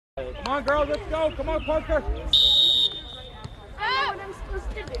Come on, girls, let's go. Come on, Parker.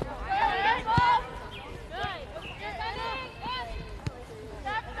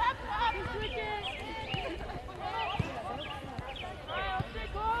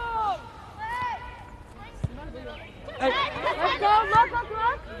 Hey. Let's go, look.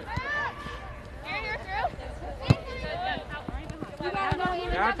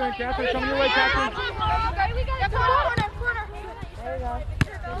 Catherine, come your way, Catherine. There you go.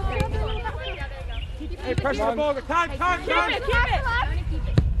 Hey, pressure the ball. Time. Keep it.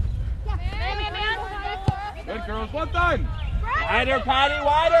 Good, girls. Well done. Wider,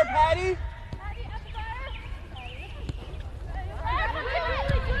 Patty.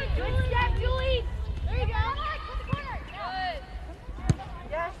 Julie. There you go.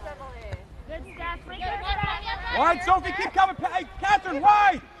 Yes, Emily. Good staff. Wide, Sophie, keep coming. Hey, Catherine,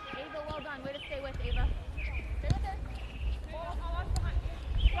 wide. Ava, well done. Way to stay with Ava.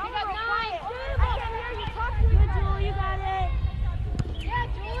 You got 9. I can hear you talk to me. Good, Julie. You got it. Yeah,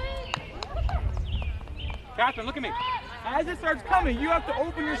 Julie. Catherine, look at me. As it starts coming, you have to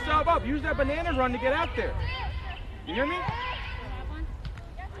open yourself up. Use that banana run to get out there. You hear me?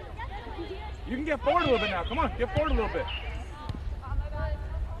 You can get forward a little bit now. Come on, get forward a little bit.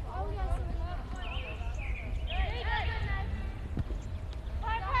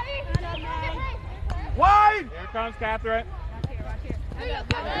 Wide! Here comes Catherine. There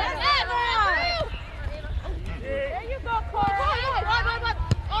you go, Cora.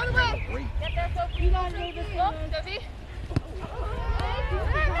 All the way. Get there, Sophie. You got it, Sophie.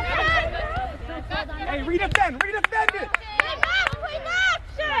 Hey, redefend it! Play back!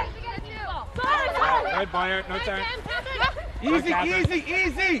 Sure. Good, Byron. No turn.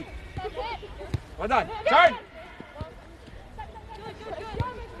 Easy! Well done. Turn!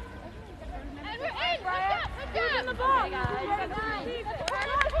 In the ball.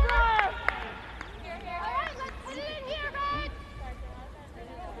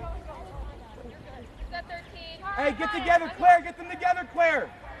 Hey, get together, Claire. Get them together, Claire.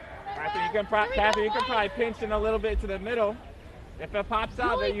 Catherine, you can probably pinch in a little bit to the middle. If it pops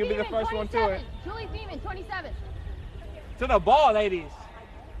out, then you'll be the first one to it. Julie Beeman, 27. To the ball, ladies.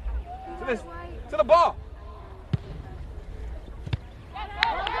 To the ball.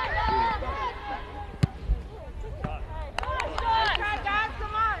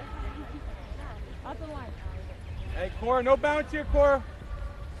 Hey, Cora, no bounce here, Cora.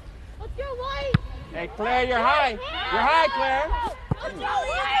 Let's go, White. Hey, Claire, you're high. You're high, Claire. Good,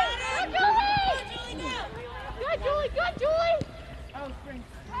 Julie. Good, Julie. Oh, spring.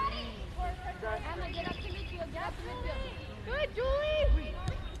 Emma, get up to midfield. Good, Julie.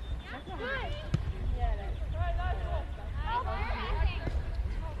 Good.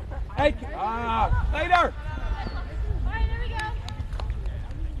 Hey, later. All right, there we go.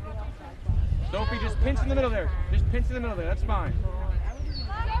 Sophie, just pinch in the middle there. That's fine.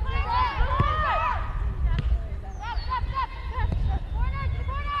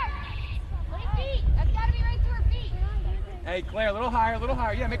 Hey, Claire, a little higher.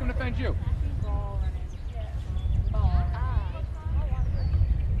 Yeah, make them defend you.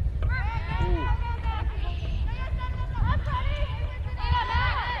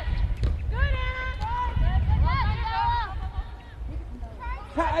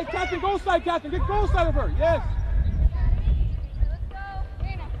 Hey, Catherine, goal side, Catherine. Get goal side of her. Yes.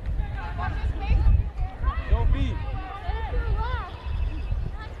 Sophie.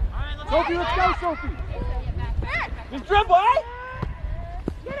 Sophie, let's go, Sophie. Just dribble, eh?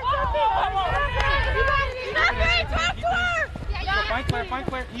 Get it, Sophie. Talk to her. Find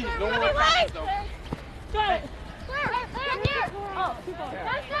Claire. Easy. Don't worry about practice, though. Good. Claire, here. Oh, two balls.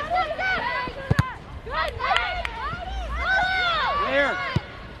 Good. There.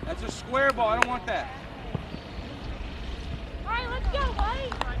 That's a square ball. I don't want that. All right, let's go,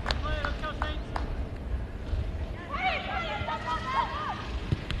 White.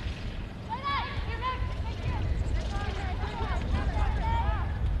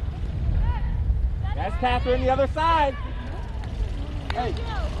 That's Catherine, the other side. Hey,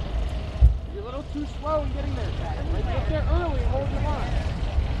 you're a little too slow in getting there, Catherine. Right? Get there early and hold your line.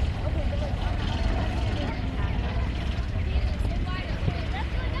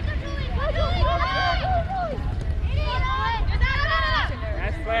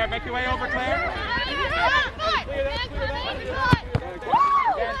 That's Claire. Make your way over, Claire. Clear that.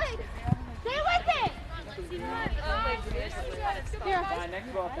 Stay with it. Here. Next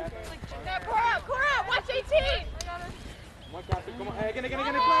ball, Catherine. Cora, watch 18. Come on, Catherine. Come on. Hey, again.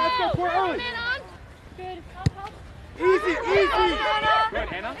 Claire, let's go. Cora early. Good. Easy, easy. Good,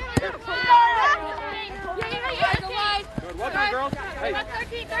 Anna. Good. Good. Well done, girls. Hey,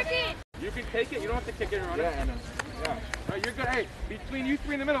 13. you can take it. You don't have to kick it and run it. Yeah, Anna. Yeah. All right, you're good. Hey, between you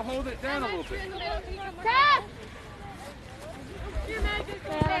three in the middle, hold it down a little bit. Pass.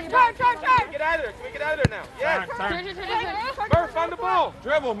 Turn. Get out of there. Can we get out of there now? Yes. Turn. Murph, find the ball.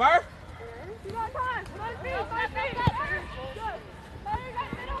 Dribble, Murph.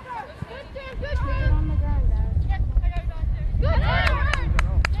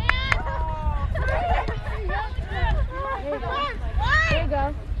 There you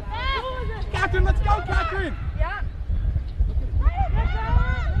go. Catherine, let's go, Catherine. Yeah.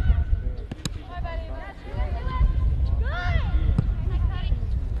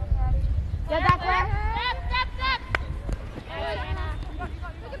 Get that there. Step. Hey.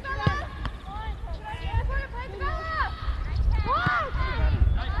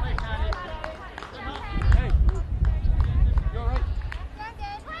 You all right?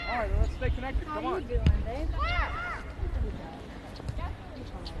 All right, let's stay connected. Come on.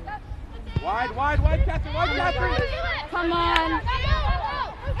 Wide, Catherine. Wide, Catherine. Come on.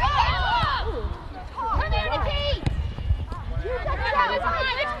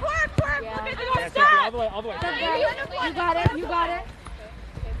 All the way. You got it.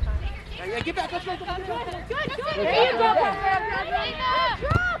 Yeah, get back. Let's go. There you go.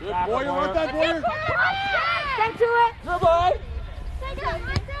 Good boy, you want that, boy? Step to it. Good boy.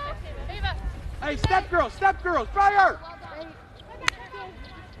 Hey, step girls. Fire.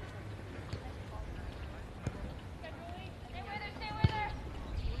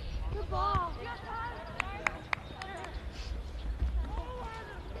 Good ball.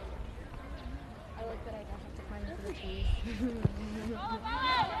 I like that I don't have to climb into the trees.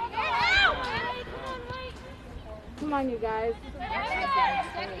 Come on, you guys.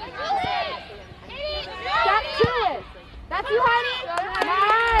 Step to it. That's you, Heidi.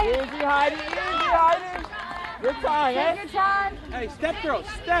 Nice. Easy, Heidi. Good time, Take your time. Hey, step girls.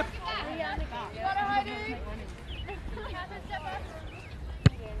 Step.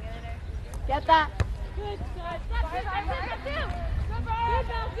 Get that. Good.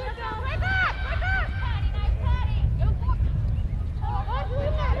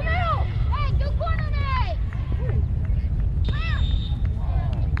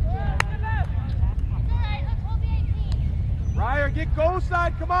 Ryer, get goal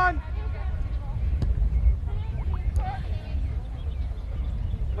side. Come on.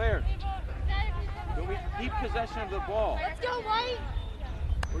 Claire, do we keep possession of the ball? Let's go, White.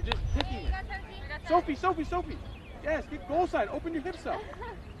 We're just kicking it. Sophie. Yes, get goal side. Open your hips up.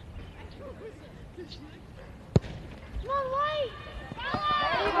 Come on, White.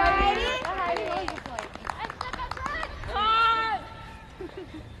 Ready?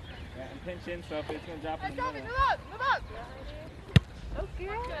 Yeah, and pinch in, so if it's going to drop in the middle. Move up. Okay.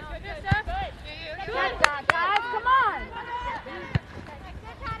 Good job, guys. Come on.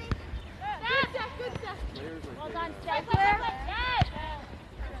 Good stuff. Well done, Steph.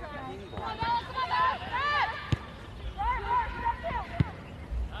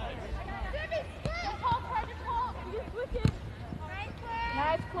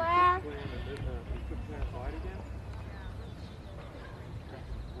 Nice, Claire.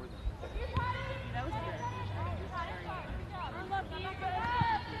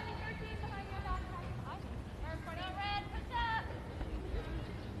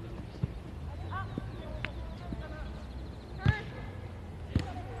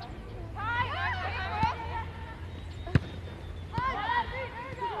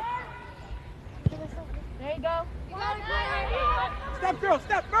 There you go. Step girls,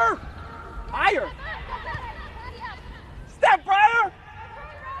 step. Murph. Higher. Step, Briar.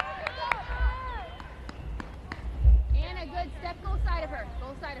 Anna, good step. Go side of her.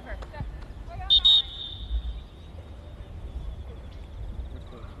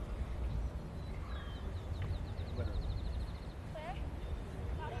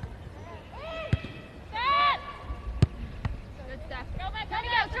 Good step.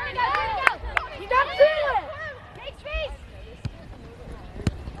 Turn it go. You got to it. Take space.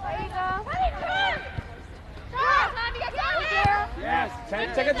 There you go. Yes.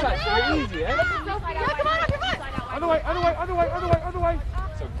 Take a touch. Very easy, eh? Come on, up your butt. Other way.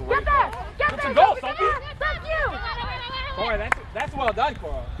 That's a Get great there. That's a goal, Sophie. Sophie. That's you. Cora, that's well done,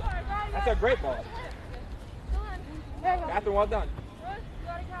 Cora. That's a great ball. There you go. Catherine, well done.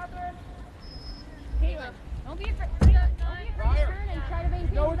 Caitlin, don't be afraid to turn and try to maintain.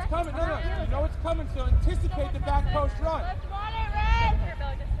 You know it's coming. No. You know it's coming, so anticipate the back post run.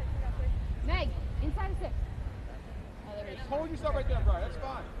 Meg, inside of 6. Just hold yourself right there, Brian. That's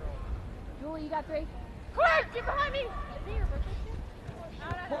fine. Julie, you got 3. Court, get behind me.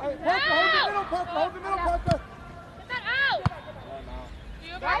 Parker, hold the middle, Parker. Hold the middle, Parker. Get that out.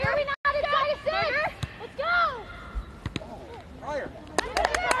 Why are we not inside a six? Let's go. Higher.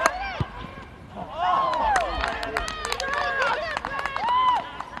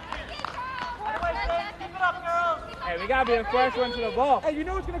 Hey, we gotta be the first one to the ball. Hey, you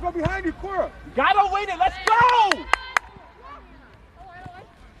know what's gonna go behind you, Cora. Gotta win it. Let's go.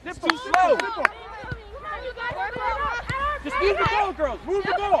 It's too slow. Simple. Just move the ball, girls. Move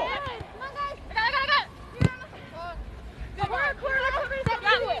the ball.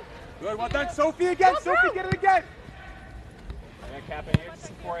 Good, well done, Sophie again. Sophie, get it again. Yeah, Captain, you're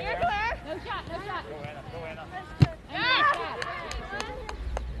supporting there. No shot, no shot. Go Anna, go Anna.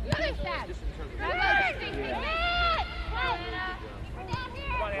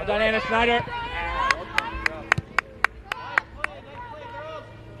 Well done, Anna Snyder.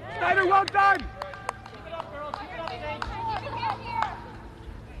 Snyder, well done.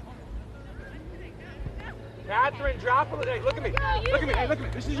 Catherine, drop it. Hey, look at me. Look at me. Hey, look at me.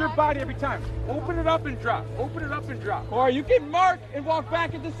 This is your body every time. Open it up and drop. Open it up and drop. Or you can mark and walk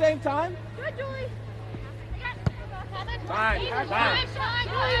back at the same time. Good, Julie. Time.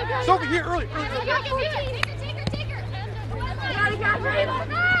 Sophie, here, early. Take her.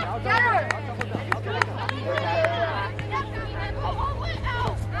 Get her.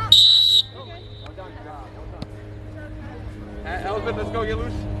 Elizabeth, let's go. Get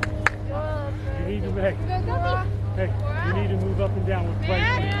loose. You need to you need to move up and down with play.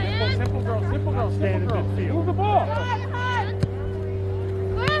 Simple, girl. Simple, girl. Stand in midfield. Move the ball.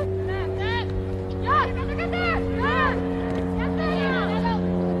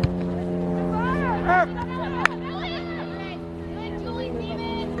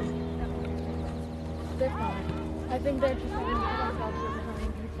 I think they're just having themselves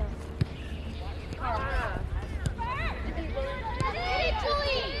behind pizza. Hey,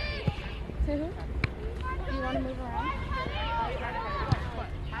 Julie! To who? Do you want to move around?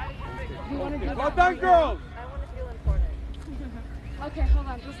 Do you want to do that? Well done, girls. Okay, hold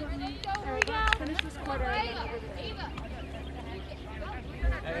on. Just let me finish this quarter. Hey, no.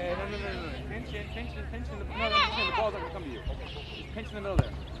 Pinch in the no, the ball's not gonna come to you. Just pinch in the middle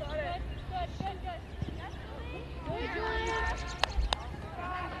there.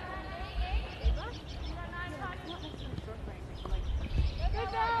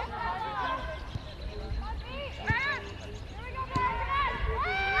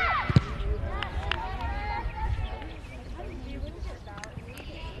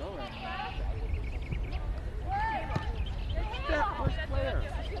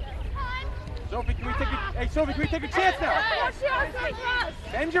 Sophie, can we take a Sophie, can we take a chance now?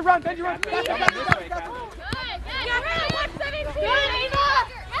 Bend your run. There you go.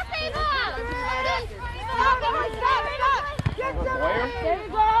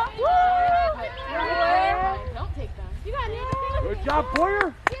 Don't take them. You got it. Good job, Boyer.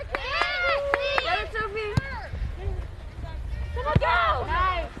 Get it, Sophie. Come on, go.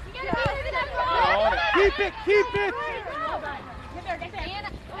 Nice. Keep it. Good step.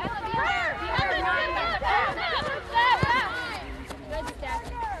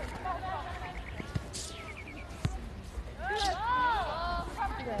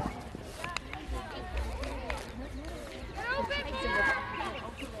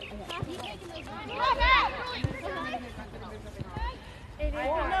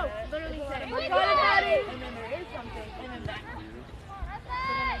 Literally said, we got it, Daddy. And then there is something, and then that. So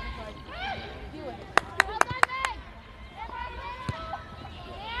then I just like, deal with it. Well done, Meg.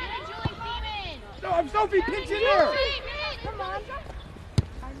 No, I'm Sophie, pinch in there. Come on.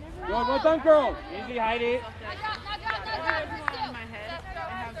 Well done, girls. Easy, Heidi.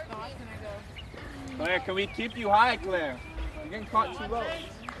 Claire, can we keep you high, Claire? You're getting caught too low.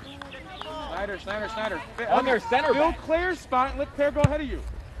 Snyder. Under center Fill back. Claire's spot and let Claire go ahead of you.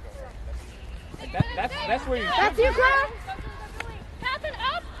 That's where you should That's be. you, Claire. Passing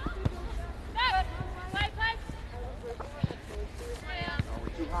up. Back. Play.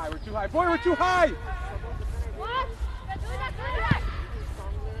 We're too high. Boy, we're too high. What?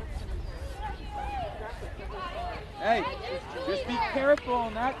 Hey, just be careful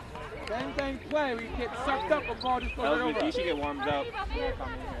on that bang play. We get sucked up, the ball just goes right over. You should get warmed up.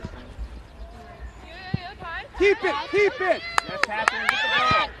 Keep it. Yes, Catherine, get the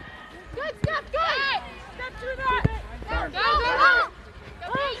ball. Good step, good. Step through that. Go.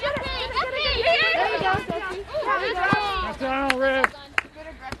 There you go, Sophie. There you go. That's down, Rick.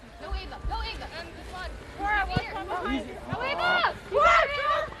 Go Eva. Cora, Easy. Go Eva. Go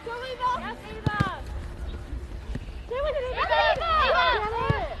Eva. Yes, Eva. Stay with it, Eva.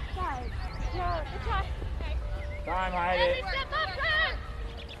 Good try.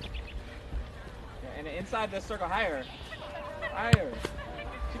 outside the circle. Higher. Higher.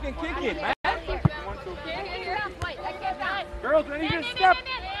 She can kick it, man. Girls, ready to step.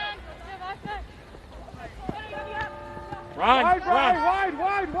 Run, Wide, run. wide,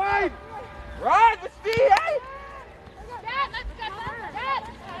 wide, wide. Run, let's see, hey. Come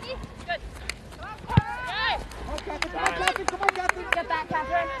on, Captain. Come on, Captain. Get back,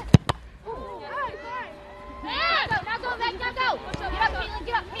 Catherine. Now go, Meg, now go. Get up, Caitlin,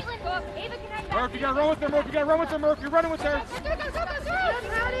 get up, Caitlin. Ava, can I Murph, you gotta run with her, Murph. You gotta run with her, Murph. You're running with her.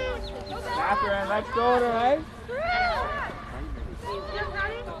 Catherine, let's go to her, hey.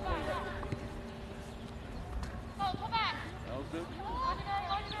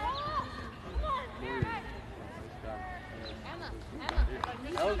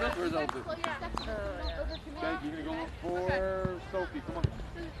 Elvis, where's Elvis? Okay, you're gonna go for Sophie. Come on.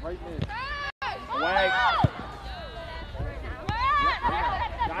 Right mid. Away.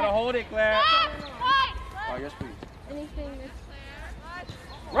 Gotta hold it, Claire. Oh, yes, please. Anything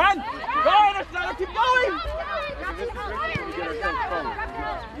Run! Go, Ursuline, keep going! This is right when we get ourselves forward.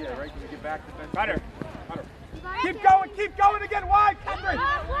 Yeah, right when we get back to fence. Cutter. Keep going again, wide, Catherine!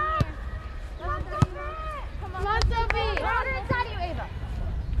 Come on, Sophie. Run inside you, Ava.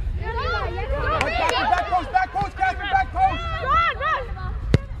 Back post, Catherine, back post! Run!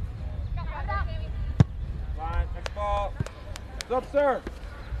 Fine, next ball. What's up, sir?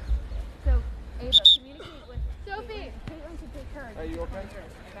 So, Ava, communicate with Sophie. Caitlin can take her. Hey, you okay?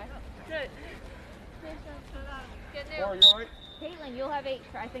 Good. Laura, you alright? Caitlin, you'll have 8,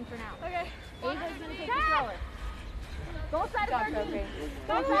 I think, for now. Okay. Ava's going to take the thrower. Go inside of 13.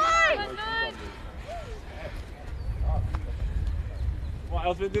 Go Go Come on,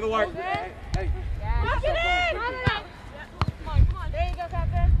 Elspeth, do the work. Hey. Lock it in! Come on. There you go,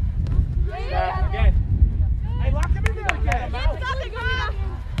 Captain. There you go. Yeah, again. Hey, lock him in there again.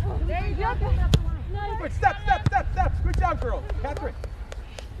 There you go. Good, step. Good job, girls. Catherine.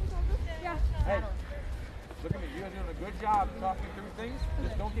 Hey, look at me. You guys are doing a good job talking through things.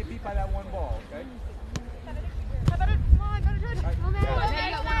 Just don't get beat by that one ball, okay? Come on, go to church.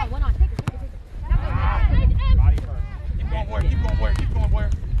 One on. Take it. Body first. Keep going, Boyer.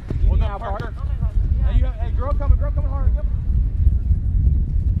 Hold up, Parker. Hey, girl coming hard. Yep.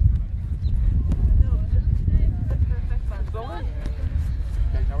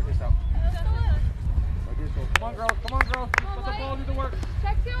 Okay, now work this out. Come on, girls. Let the ball do the work.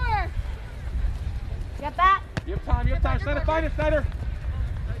 Check to her. Get that. You have time. Snyder, find it, Snyder.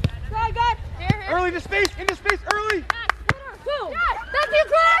 Good. Here. Early into space, early. Go. That's you,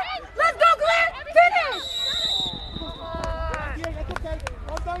 Claire. Let's go, Claire. Finish. Yeah, that's okay.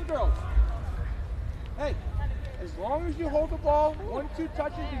 Well done, girls. Hey, as long as you hold the ball, 1-2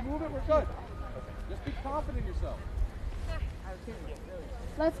 touches, you move it, we're good. Just be confident in yourself.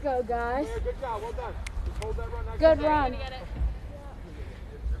 Let's go, guys. Yeah, good job. Well done. Just hold that run. Good run.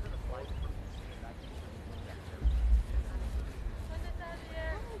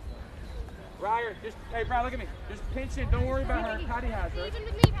 Briar, hey, Briar, look at me. Just pinch it. Don't worry about her. Patty has her.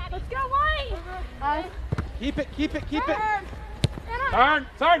 Let's go, White. Keep it. Turn. Look at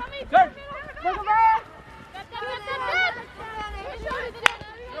her.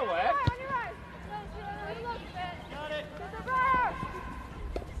 Go away.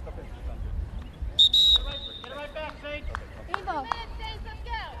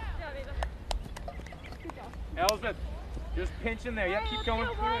 Elspeth, just pinch in there. Yep, keep going.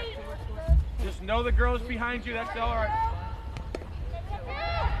 Just know the girl's behind you. That's all right.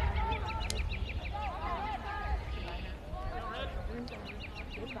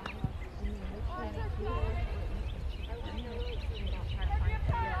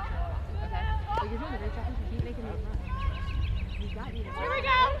 Here we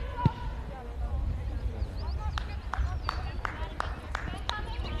go.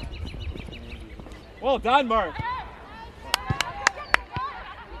 Well done, Mark.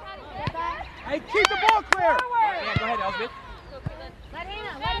 Hey, keep the ball clear. Yeah, go ahead, Elspeth. Let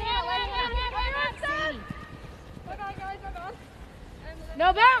Hannah.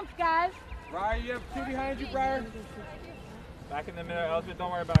 No bounce, guys. Briar, you have 2 behind you, Briar. Back in the middle, Elspeth.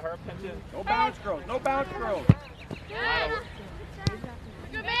 Don't worry about her pinching. No bounce, girls.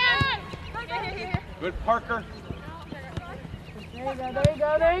 Good man. Good, Parker.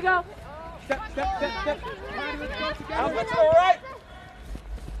 There you go. Step. Elspeth, all right.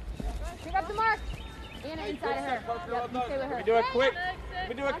 Pick up the mark. Anna inside of her. Yep, you stay with her.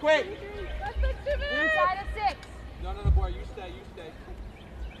 We do it quick. Inside of 6. No, boy, you stay.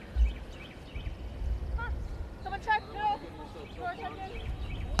 Someone check. No.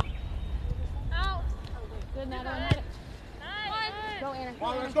 Out. Good, Madeline. Nice. Go, Anna. Come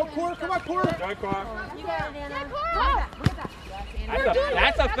let's go, Cora. Come on, Cora. Go, Cora. You got it, Anna.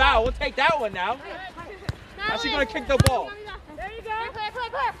 That's a foul. We'll take that one now. How's she going to kick the ball? There you go.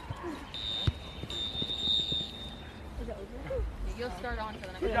 Clear. You'll start on for the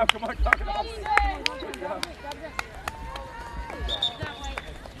next Good job, come on, talk it out. Good job.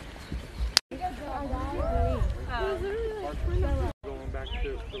 Going back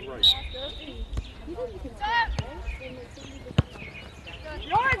to the right.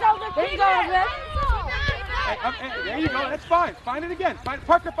 There you go, Vic. Hey, there you go. That's fine. Find it again.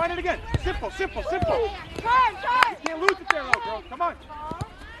 Parker, find it again. Simple. You can't lose it there, though, girl. Come on.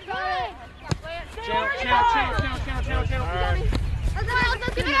 Channel. Let's go.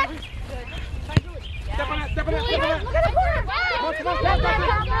 Step on that. Look at the corner.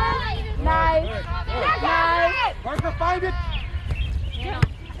 Come on. Nice. Parker, find it.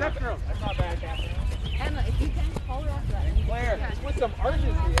 Step, girl. That's not bad, Catherine. Emma, if you can, hold on to that. Claire. With some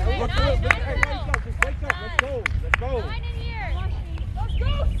urgency. Hey, wake up. Just wake up. Let's go. Let's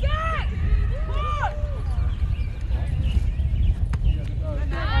go, Zach!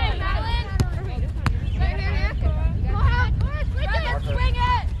 Swing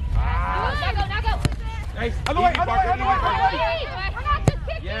it! Now go! Nice. Other way. We're not just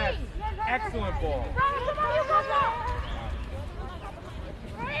kicking! Yes. Excellent ball.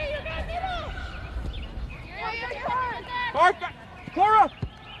 Parker. Cora.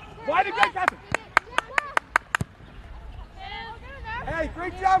 Wide again, Catherine. Hey,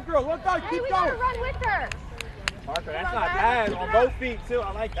 great job, girl. Well done. Keep going. Run with her. Parker, that's not bad. On both feet, too.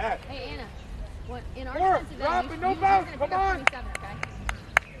 I like that. Hey, Anna. What in our Cora, defensive drop end, it, no you're bounce. gonna Come pick up on. 27, okay?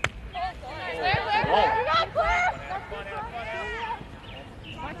 Clear!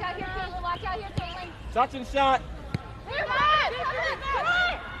 Watch out here, Caitlin. Touch and shot. Come on!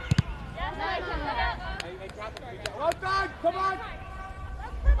 Well done. Come on.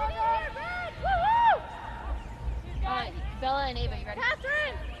 Bella and Ava, you ready?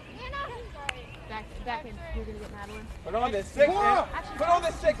 Catherine! Back in. You're gonna get Madeline. Put on the 6. Cora. Put on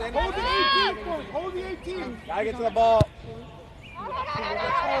the 6. Hold the 18. Hold the 18. Gotta get to the ball.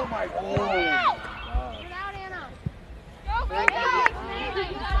 Oh, my God. Get out, Anna. Go!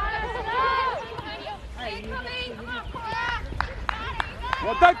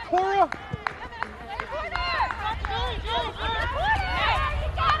 Well done, Cora.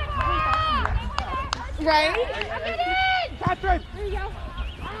 Right? Catherine.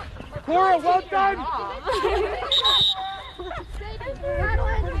 Cora, well done.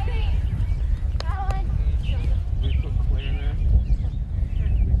 We put Claire in there.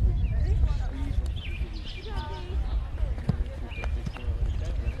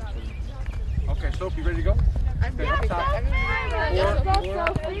 Okay, Sophie, ready to go? Okay, up top.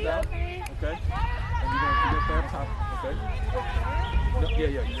 Cora comes down. Okay. And you're gonna stay up top. Okay. No,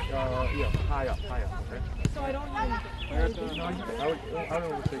 yeah. High up. Okay. So I don't even. I don't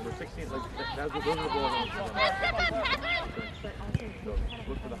know what they were 16. Like those are the balls. So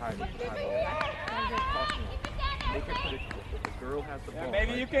look for the high ball. Make it predictable. If the girl has the ball.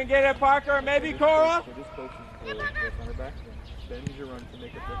 Maybe you can get it, Parker. Maybe Cora. So this coach is on her back. Bend your run to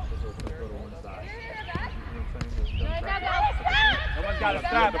make it predictable. So it's going to go to one side. You know what I'm saying? Someone's got to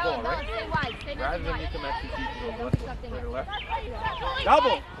stop the ball, right? Rather than you come actually keep going left, right or left.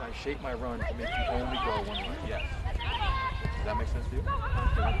 Double. I shape my run to make you only go one way. Yes. Does that make sense to you?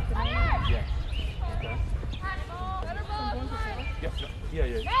 Yes. Okay. Yeah.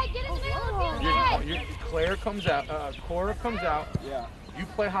 Claire comes out. Cora comes out. Yeah. You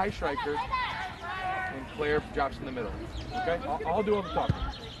play high striker, and Claire drops in the middle. Okay. I'll do all the talking.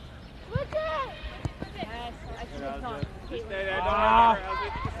 Just stay there. Don't run her.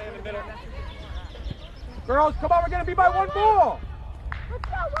 Just stay in the middle. Girls, come on. We're gonna be by one ball. Let's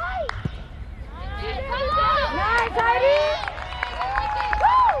go, White! Nice,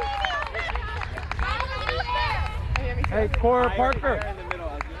 Hey, Cora, Parker.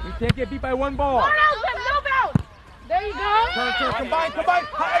 We can't get beat by one ball. No bounce! There you go! Turn, combine.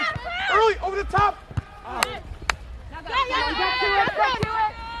 High. Early, over the top.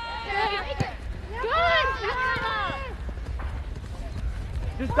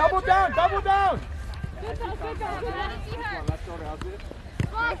 Just double down. Good pass.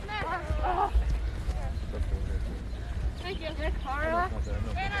 Thank you. Good, Cara.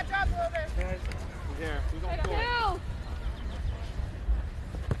 And I dropped over. Here. Who's on floor?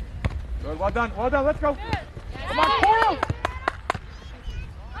 Good, well done. Let's go. Good. Come on, Cora.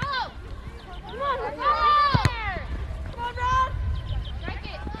 Oh! Come on, Rob! Strike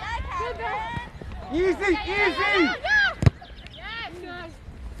it. Good, man. Easy. Yes, good.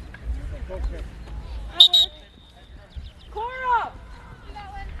 Cora!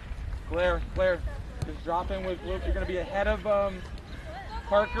 Blair, just drop in with Luke. You're going to be ahead of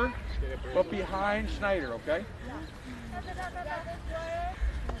Parker, but behind Schneider, okay?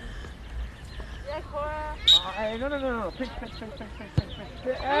 Hey, no. Pink.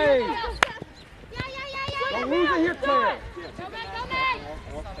 Hey! Don't lose it here, Claire.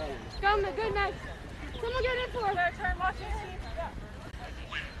 Go, good night. Someone get in for us. Turn, watch your team.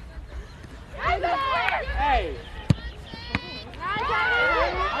 Hey!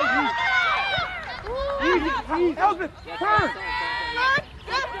 Easy, Elvis, turn!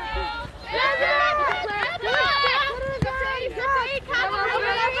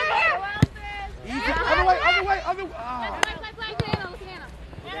 Easy, other way.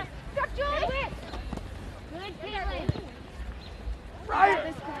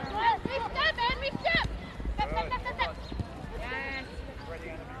 Right!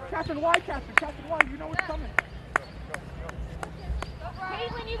 Captain, why, you know what's coming.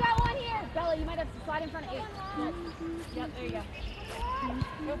 Caitlin, you got one here. Bella, you might have to slide in front of 8. Yep, there you go.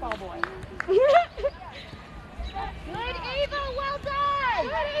 Good ball, boy. Good, Ava, well done!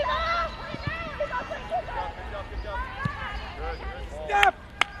 Good, Ava!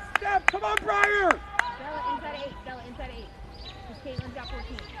 Step, come on, Briar! Bella, inside 8. Because Caitlin's got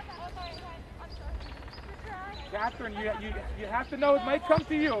 14. Catherine, you have to know it might come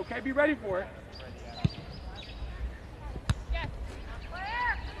to you, okay? Be ready for it.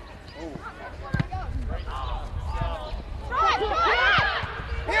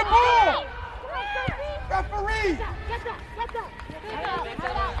 Handball! Referee! Get that!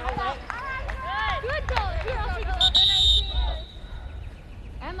 Good goal!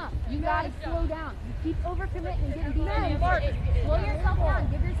 Emma, you gotta slow down. You keep overcommitting and getting beat. Slow yourself down.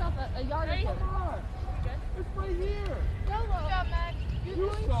 Give yourself a yard or so. It's right here. Go, Good job, Max. You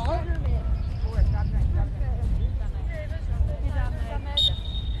saw it.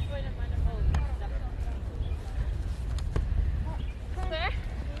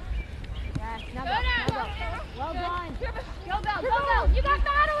 Now go. Well done. Go, Bell. You got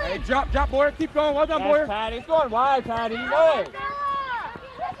Madeline. Hey, drop, Boyer. Keep going. Well done, Boyer. Patty. It's going wide, Patty. You know it.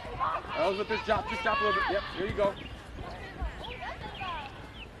 Elizabeth, just drop a little bit. Yep, here you go.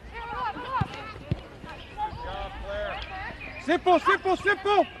 Simple. Go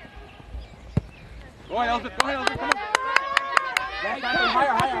ahead, Elizabeth. Come on.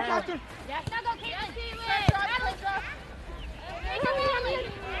 Higher. Yes, now go, Caitlin.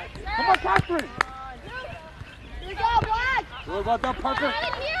 Come on, Catherine. Here we go, Black. Good, well done, Parker. Here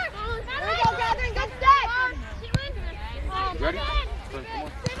we go, Catherine. Good set. Ready? Come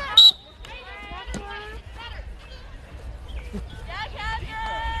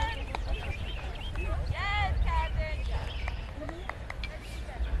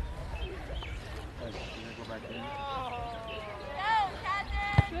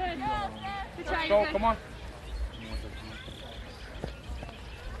on. Let's go, come on.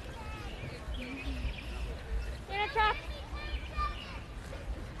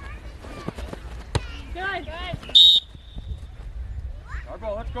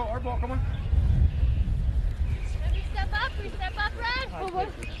 Our ball, come on. We step up, Red.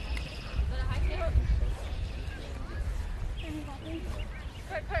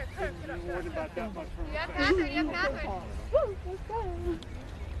 I'm worried about that much from You have Catherine. Woo, let's go.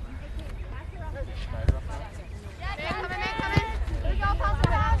 Coming. There you go, pass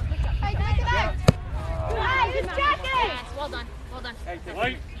it out. Hey, take it out. Hey, good checking. Well done. Hey,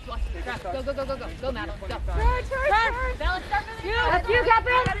 Wait. Go, Madeline. Go. Turn. Bella, start from the middle. That's you,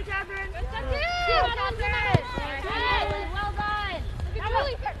 Catherine. That's you, Catherine. Well done.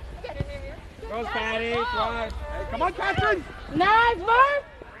 Goes, Patty. Wide. Hey, come on, Catherine. Nice, Mark.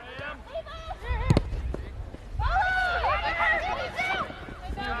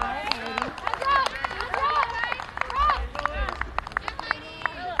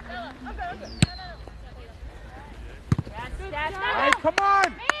 Hey, come on.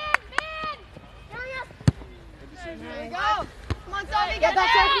 There you go. Come on, Sophie. Get that,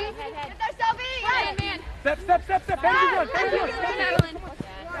 Sophie. Get there, Sophie. Man. Step. Benji, Madeline.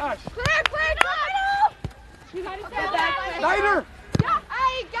 Gosh. Clear. You got to step back. Snyder.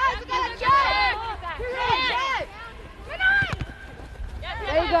 Hey, guys, we got a check. Good night.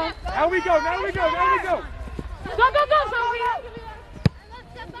 There you go. Now we go. Go, Sophie.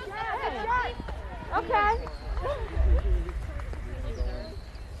 Okay.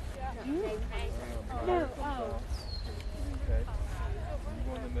 No. Okay. You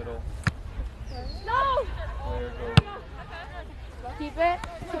go in the middle. No. Player goes Keep it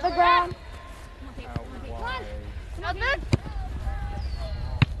to the ground. out wide. Nothing.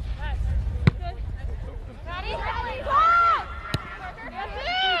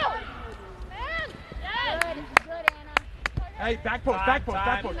 Hey, back post, back post,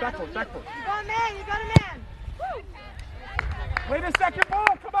 back post, back post, back post. You got a man, you got a man. Woo. Play the second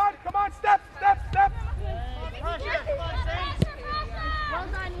ball. Come on, step. Well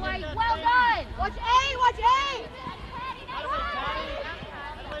done, White. Well done. Watch A, watch A.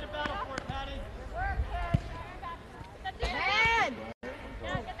 Man.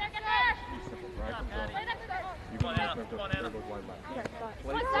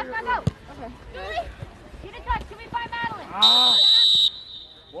 Ah.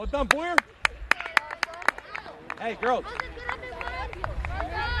 Well done, Boyer. Hey, girls.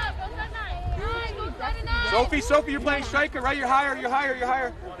 Sophie, you're playing striker, right? You're higher.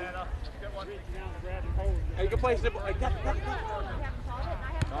 Hey, you can play simple. Hey, get. All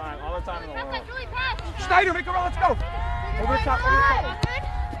right, all the time in the world. Schneider, make a run, let's go. Over the top.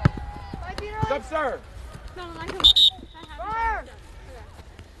 Sub serve.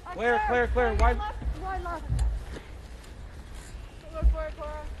 Clear, wide.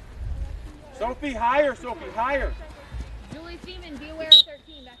 Sophie, higher. Julie Seaman, be aware of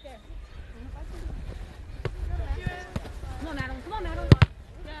 13 back there. Come on, Madeline.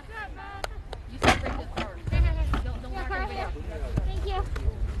 You separate this forward. Don't walk everybody else. Thank you.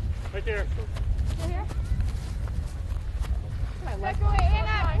 Right there. Here. Check away,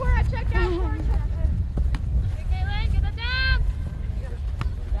 Anna. Cora, check out. Okay, Kaylin, get it down.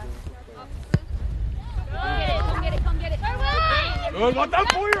 Come get it. Good, well done,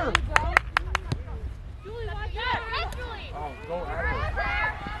 Boyer. Julie, watch out. Julie. Oh, go at her.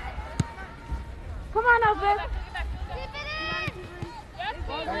 Come on, Elvis.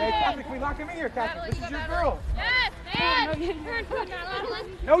 Hey, Kathy, can we lock him in here, Kathy? This is your girl. Yes, man.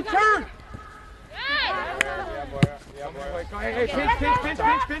 No turn. Yeah, boy. Hey,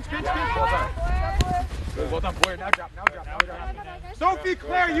 pinch. Well done. Good, well done, Boyer. Now drop. Sophie,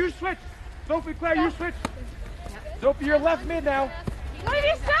 Claire, you switch. Sophie, you're left mid now.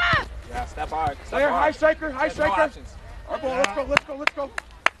 Lady, stop. Yeah, step hard. Claire, high striker. No options. Our ball, let's go.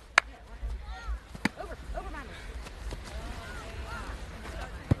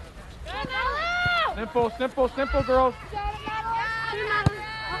 Simple, girls.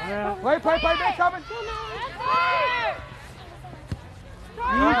 Play, man, coming.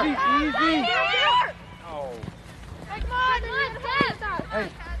 Easy. Oh. Hey,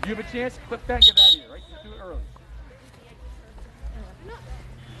 you have a chance, clip that and get out of here, right? Just do it early.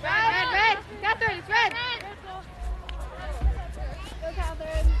 Red. Catherine, it's red. Go,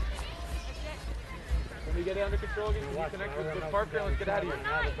 Catherine. When we get it under control again, we connect with Parker and let's get out of here.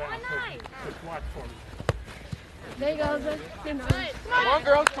 Just watch for me. There you go. Come on,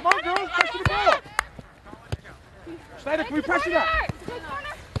 girls. Pressure the ball. Schneider, can we pressure that?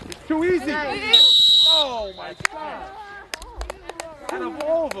 It's too easy. Oh, my God. Out of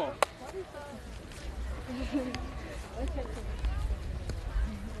all of them.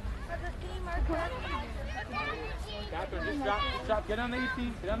 Catherine, just drop. Get on the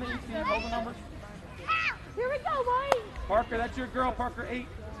 18. Hold the numbers. Here we go, Mike. Parker, that's your girl. Parker, 8.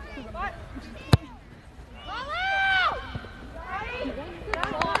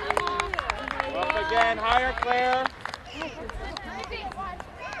 Up again, higher, Claire.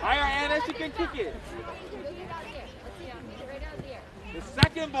 Higher, Anna, she can kick it. The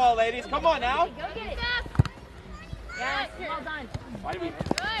second ball, ladies. Come on now. Go get it. Yes, well done. Why do we?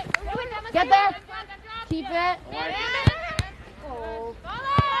 Get there. Keep it. Oh.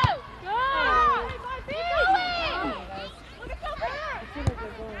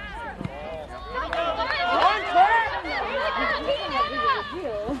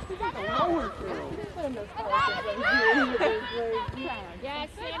 Yes,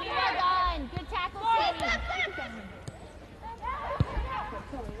 Sammy, well done. Good tackle, Sammy.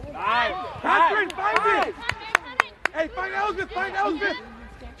 Nice. Catherine, find it. Hey, find Elspeth.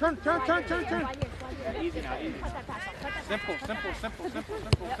 Turn. Easy now, easy. Simple.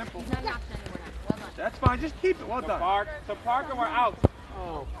 That's fine. Just keep it. Well done. To Parker, we're out.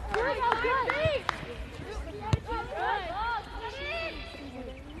 Oh.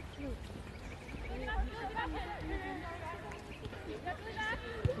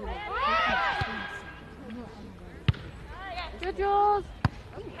 Good, Jules.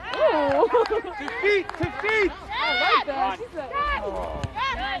 Oh. To feet. I like that. She's like, Oh.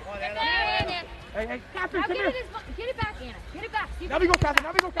 Hey, Catherine, come here. Get it back, Anna. Get it back. Now we go,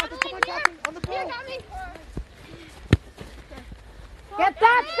 Catherine. Come on, Catherine. On the ball. get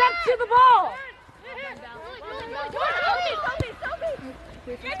that step to the ball.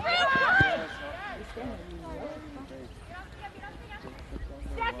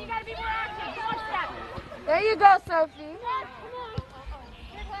 Steph, you gotta be more active. Come on, Steph. There you go, Sophie.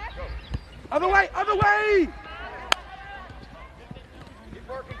 Other way.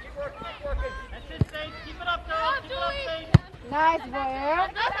 Nice, boy.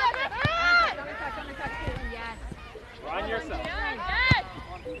 Run yourself.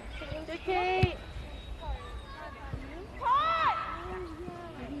 Kate.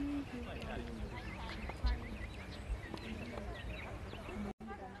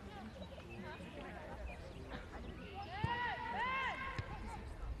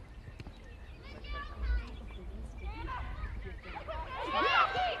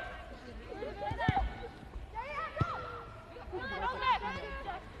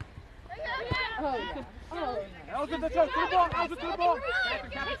 Elsa, let's go. To the ball. Elsa, to the ball.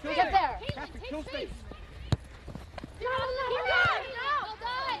 Get there. Captain, kill space.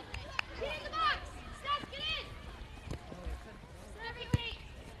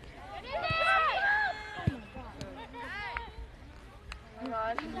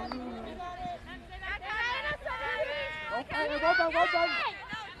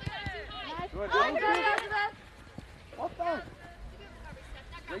 Well done. Good. Well done.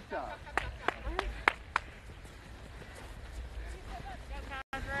 Great job.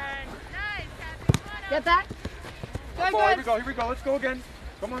 Get that? Good, good. Here we go. Let's go again.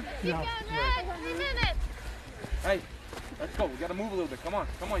 Come on. No. 3 minutes. Hey, let's go. We got to move a little bit. Come on.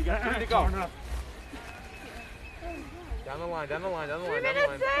 You got 3 to go. Down the line. 3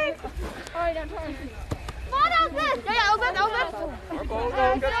 minutes, Dave. All right, I'm turning. Come on, Elvis. Yeah, Elvis. Go.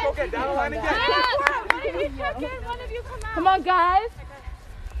 Let's go get down the line again. One of you check in, one of you come out. Come on, guys.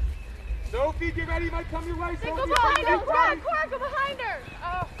 Sophie, get ready. Might come your way. Go behind her. Cora, go behind her.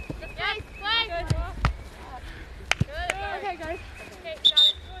 Oh, yes, play. Good. Okay, guys. Okay, you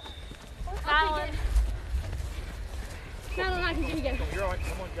got it. Madeline, I can do it again. You're on.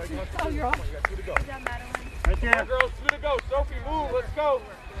 Come on, you got 2 you're on. You got 2 to go. Right Come there. on, girls, 2 to go. Sophie, move. Let's go.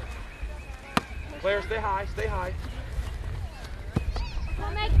 Players, stay high. Come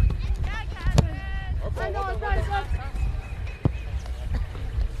on, Meg. Okay, Elvis,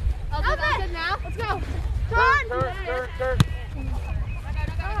 now. Let's go. Turn. Go.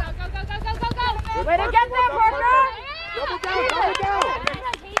 Good Way to get there, Parker. Double down.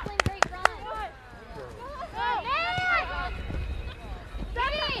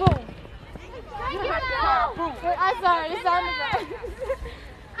 Boom. I'm sorry. Get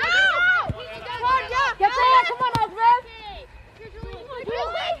there. Come on, Elvis.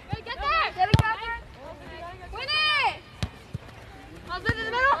 Get there. Get it, Catherine. Win it. Elvis in the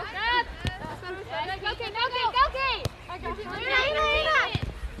middle.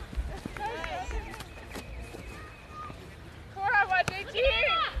 Cora, watch 18.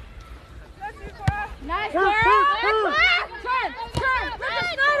 Nice, Cora. Turn.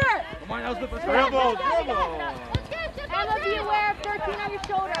 Come on, Elsa, let's go. Dribble. Emma, be aware of 13 on your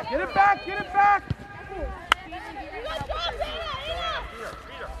shoulder. Get it back.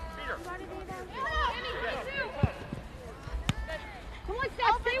 Come on,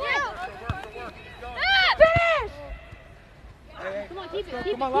 Steph, stay with. Finish! Come on, keep it.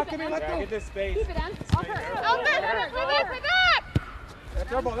 Come on, lock him in. Let's go. Get this space. Keep it, Em. Play back!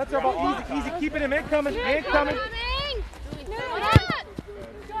 That's our ball. Easy. Keep it in. Man coming.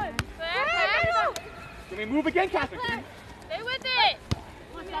 Can we move again, Catherine? Stay with it.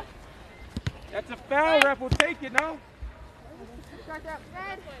 That's a foul, ref. We'll take it now. Start up.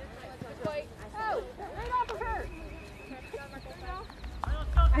 Red. Oh, right off of her.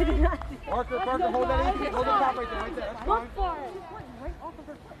 I did not see Parker, hold that in. Hold the top right there. That's fine. Look for it. Right off of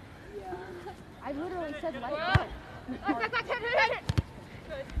her foot. I literally said let it go.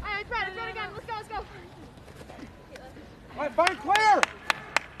 Good. All right, Brad, throw it again. Let's go. All right, find Claire.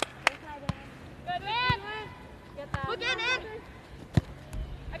 Good, man. Get that. Look in.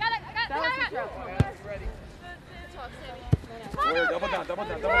 I got it. That was the throw. Ready. Claire, double down.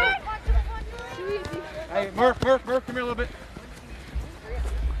 Hey, Murph, come here a little bit.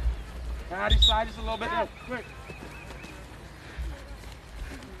 Patty, slide just a little bit. Yeah, quick.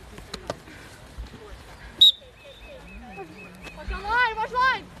 Watch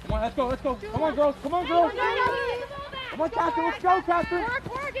line. Come on, let's go. Come on, girls. Come on, Catherine. Let's go, Catherine.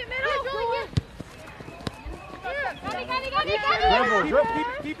 Work it, middle. Got it.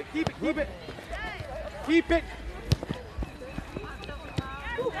 Dribble. Keep it.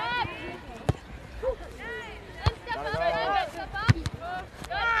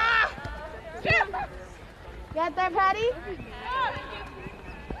 Get there, Patty.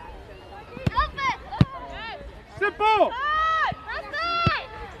 Simple.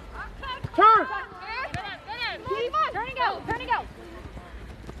 Turn. Turn and go.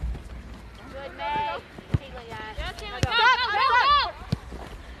 Good, Meg.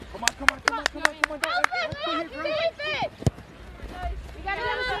 Come on. We gotta be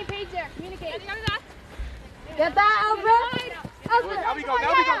on the same page there. Communicate. Get that, Alfred.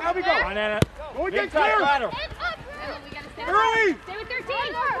 On Anna. Go again, Big side, clear. ladder. Early. Stay with 13.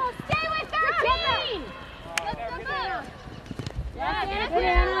 Stay with 13. Yes,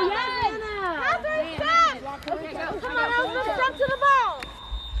 Anna. Catherine, step. Come on, Elsa, step to the ball.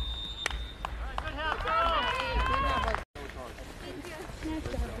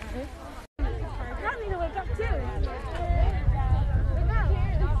 Got me to wake up too.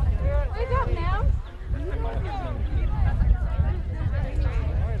 Wake up now.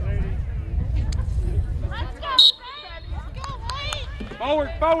 Let's go, Wade.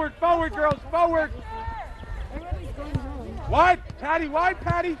 Forward, forward, girls, forward. Wide, Patty,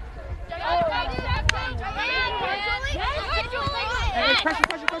 Patty. Hey, pressure.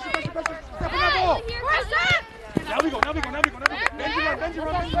 Step on that ball. Now we go. Benji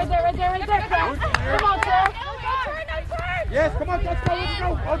run. Right there. Come on, Sarah. Yes, come on, let's go.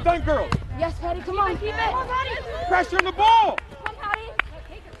 Well done, girls. Yes, Patty, come on, keep it. Pressure on the ball. Come on, Patty.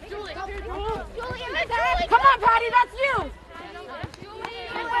 Julie. Come on, Patty, that's you.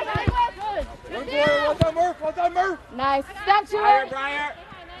 Well done, Murph. Nice. Step to her. Brian.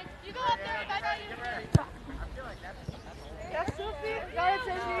 You go up there, Yes, Sophie. Got it,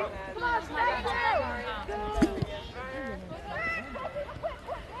 Sophie. Come on, step to.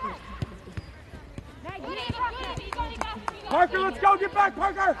 Parker, let's go. Get back,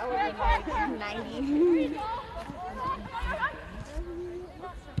 Parker. 90.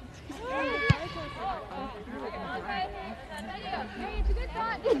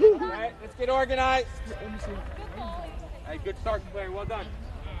 All right, let's get organized. Hey, good start, Claire. Well done.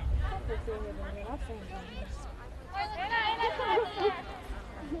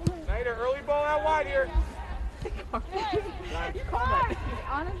 Snyder, early ball out wide here.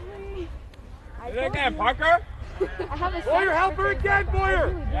 Honestly, Do it again, Parker. I have a Boyer, help her again,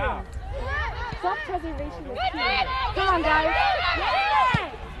 Boyer. Yeah. Self-preservation is key. Come on, guys.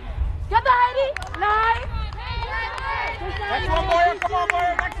 Get the Heidi. Nice. Next one, Boyer. Come on,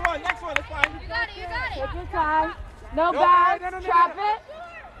 Boyer. Next one. It's fine. You got it. Take your time. No No, bags. no. Trap it.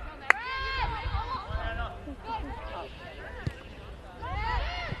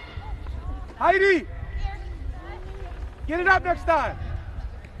 Heidi, get it up next time.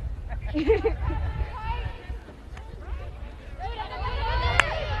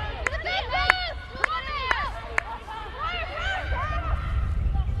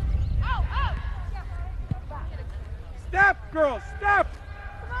 Step, girls, step.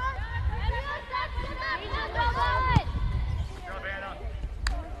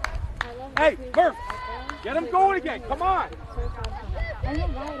 Hey, Murph, get him going again. Come on. I know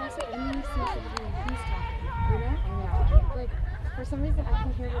why it also only seems to be when he's talking, you know? I know. Like, for some reason I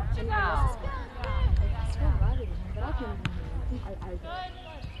can hear what anyone else is saying. Like, I swear louder than him, but I can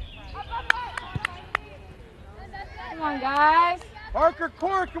Come on, guys. Parker,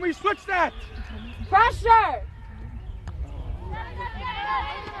 Court, can we switch that? Pressure!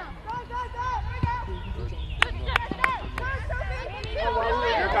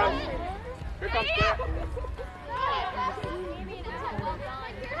 Here comes Claire.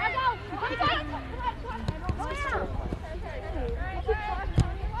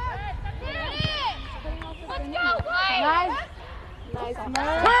 Nice, Turn!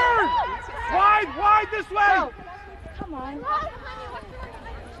 Wide this way! Go. Come on.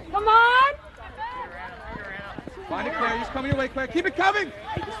 Come on! Find it, Claire. He's coming your way, Claire. Keep it coming!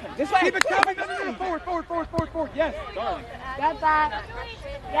 This way. Keep it coming! No. Forward. Yes, darling. Get that.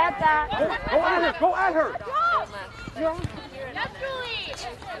 Get that. Go at her. Yes, Julie.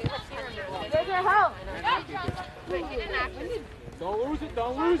 There's your help. Don't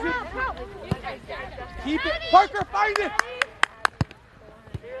lose it. Keep it. Parker, find it!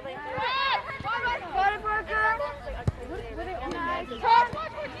 Got it, Parker. Nice.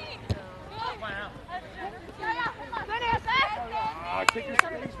 Take your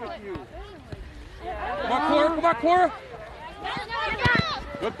space with you. Come on, Cora.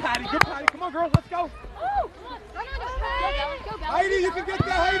 Good Patty. Come on, girls, let's go. Heidi, you can get that,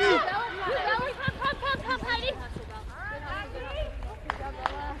 Heidi. Come, Heidi.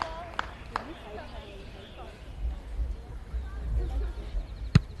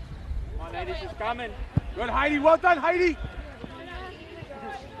 Come on, Heidi, she's coming. Good, Heidi. Well done, Heidi.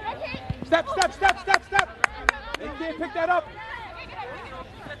 Step. They can't pick that up.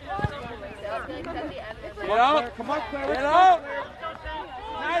 Get out. Come on, Claire. Get out.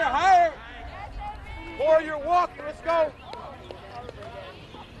 Snyder, higher. Or your walk. Let's go.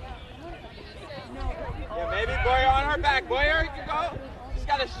 Yeah, maybe Boyer on her back. Boyer, you can go. She's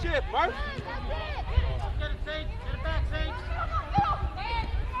got a shift, Mark. Get it back, Sage.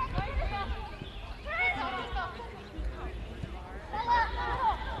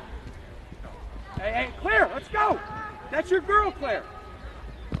 Hey, Claire, let's go. That's your girl, Claire.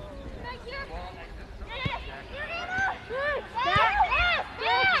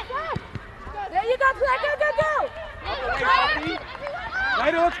 There you go, Claire. Go, go, go.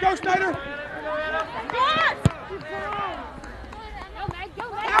 Snyder, let's go, Snyder. Go, Meg. Go,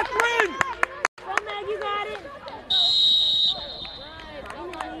 Meg. Catherine. Go, Meg. You got it.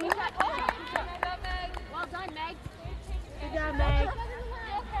 Well done, Meg. Good job, Meg.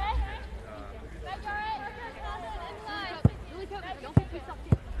 Don't pick yourself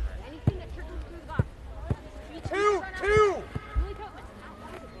in. Anything that triggers through the box. Two. You're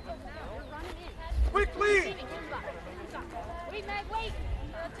running in. Quickly. Wait, Meg, wait.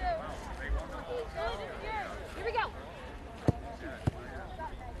 Here we go.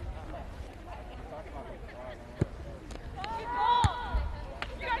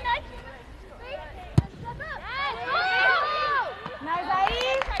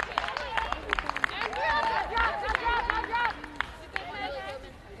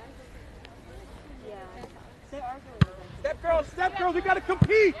 Step girls, we gotta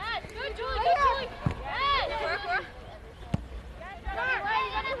compete. Yes, good, Julie, good, Julie. Yes. Work.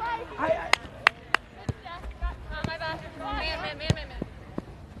 My bad. Man.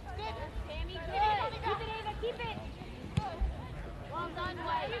 Good. Sammy, keep it. Well done,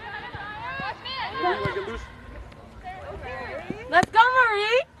 Wade. You get loose. Let's go,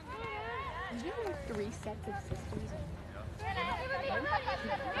 Marie. Did you have 3 sets of systems?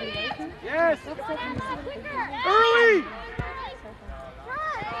 Yes. Early.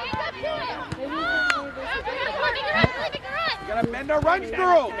 You gotta bend our runs,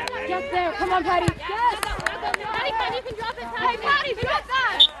 girl. Get there. Come on, Patty. Yes. Patty, you can drop it. Patty, drop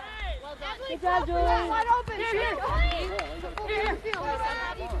that. Well done. Good job, Julie. Wide open. Here.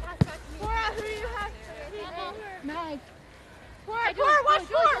 Cora, who do you have? Meg. Cora, watch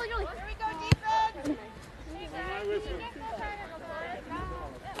Cora. Here we go, defense.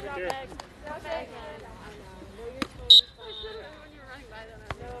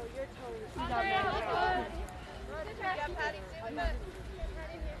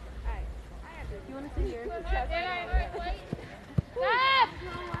 You want to sit here?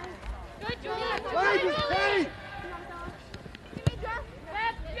 Good, Julie. Leg is tight.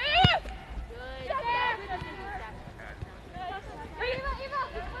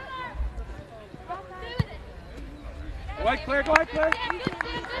 Go ahead, Claire.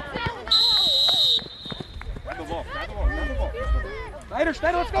 Grab the ball.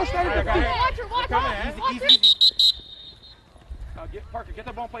 Snyder, let's go, Snyder. Watch her. Easy. Parker, get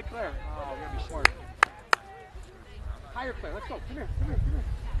the ball and play Claire. Oh, we're gonna be smart. Higher, Claire. Let's go. Come here.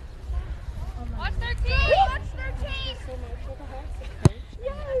 Watch 13.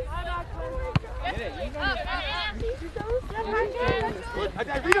 Get it.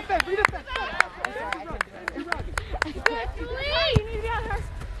 Read a fence.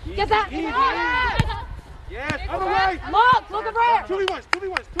 Get that. Yes, other way. Look over here. 2v1s.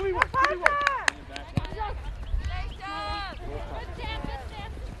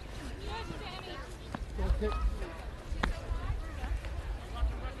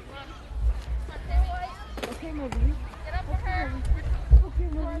 Okay, Marie. Get up with her.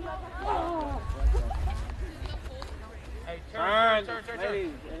 Hey,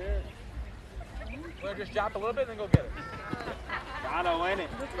 turn. We'll just drop a little bit and then go get it. Gotta win it.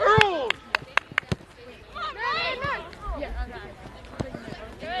 Girls!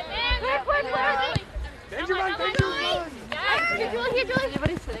 Benjamin! Here, Julie.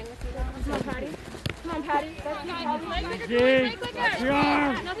 Anybody's sitting with you? Come on, Patty. That's you, Patty. Jake, watch your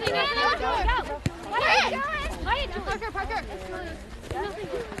arm. Nothing. Parker.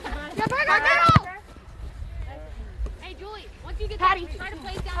 Go. Hey, Julie, once you get Patty. try to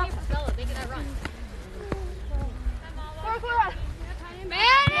play down here for Bella, making that run. Cora.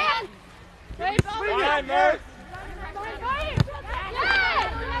 Man! Swing it, Nurse!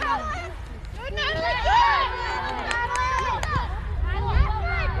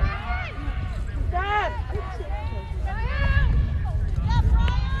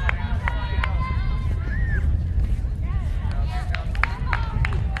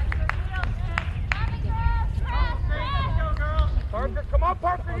 Parker, come on,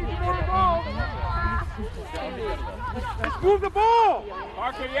 Parker, you can move the ball. Let's move the ball.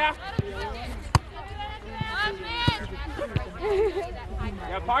 Parker, yeah.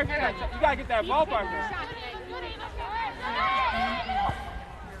 Yeah, Parker, you gotta get that ball, Parker.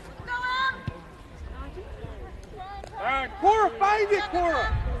 Cora, find it,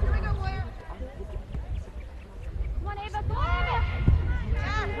 Cora.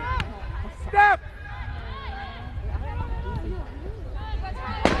 Step.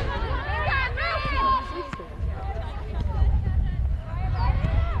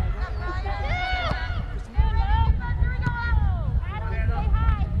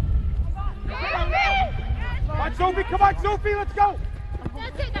 Sophie. Come on, Sophie. Let's go.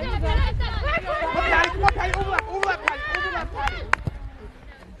 That's it. That's it. Come on, Patty. Come on, Patty. Overlap. Overlap, Patty. Overlap, Patty.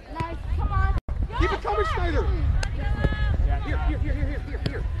 Nice. Come on. Keep it coming, Schneider. Here.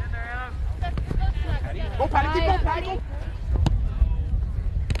 Go, Patty. Keep going, Patty. Go.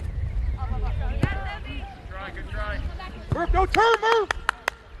 Good try. Murph, no turn, Murph.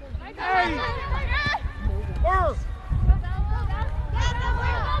 Hey. Murph.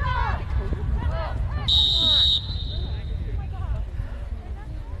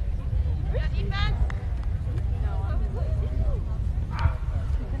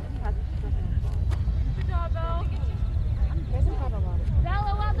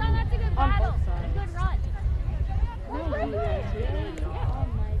 Bella, well done. That's a good battle. A good run.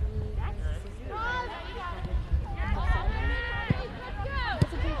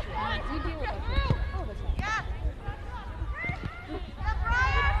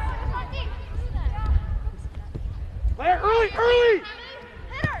 Claire, early.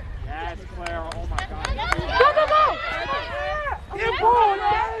 Yes, Claire. Oh my God. Go. Get ball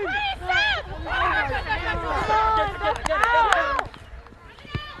again.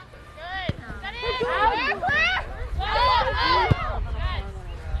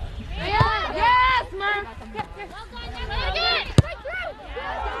 Yes, Mom.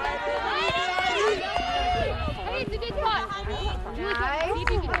 It's a good spot. Julie, see if you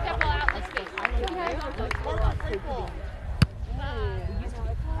can get that ball out in this space. Again.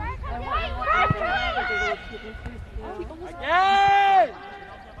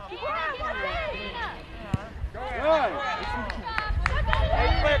 Good. Hey,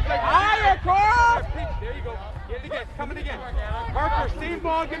 Claire. Higher, Cora. There you go. Get it again. Coming again. Parker, same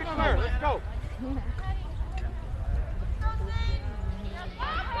ball. Give it Claire. Let's go.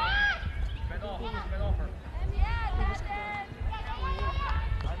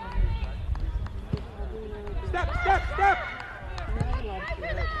 Step.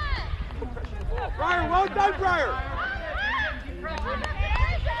 Briar, well done, Briar.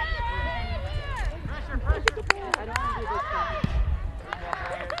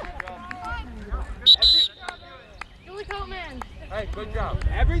 Julie Coleman. Hey, good job.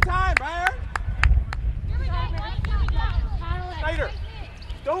 Every time, Briar. Snyder,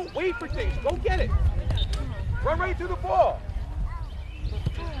 don't wait for things. Go get it. Run right to the ball.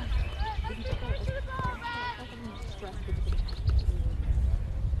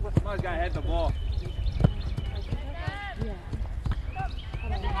 Someone's got to head the ball.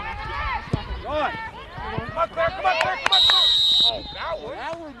 Go on. Come on, Claire. Oh,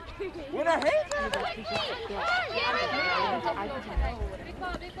 that one. With her hands.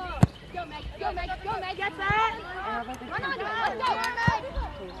 Big ball. Go, Meg. Get that. Run on, go.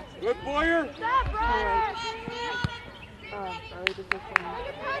 Good, Boyer. Stop, Brian.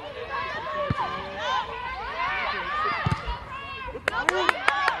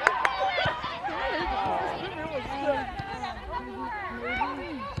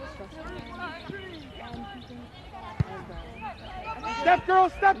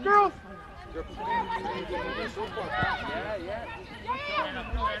 Step, girls.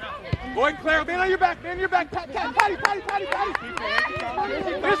 Going, Claire. Man on your back. Patty. This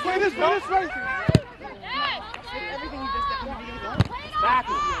way. Back.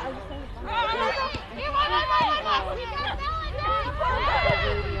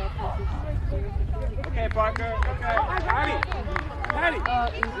 Okay, Parker. Okay. Patty.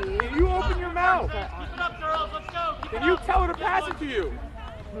 Can you open your mouth? Keep it up, girls. Let's go. Can you tell her to pass it to you?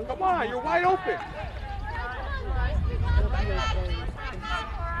 Come on, you're wide open.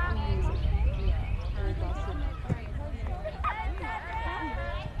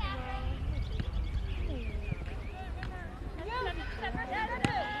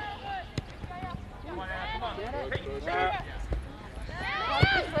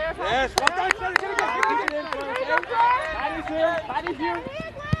 Yes, well done, Get it in. Patty's here.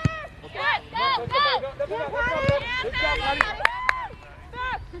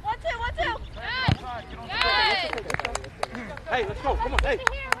 One, two. Hey, let's go. Come on. Hey.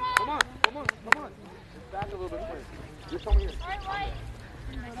 Come on. Back a little bit, please. You're coming here.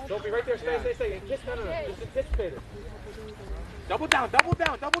 Don't be right there. Stay. And kiss. No. Just anticipate it. Double down. Stay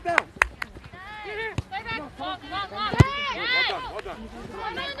back. Well done.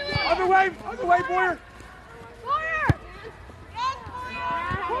 Other way, Boyer.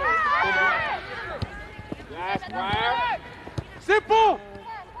 Yes, Briar. Simple.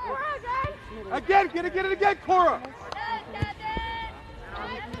 Again, get it again, Cora.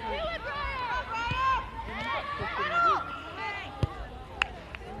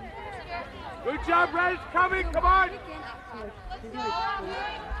 Good job, Red. It's coming. Come on.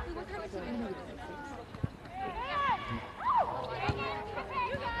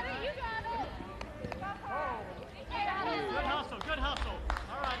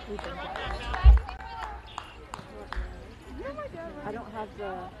 I don't have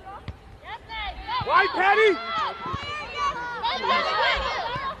the... Wide, Patty!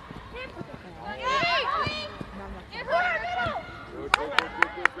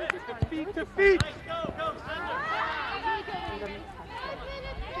 To feet!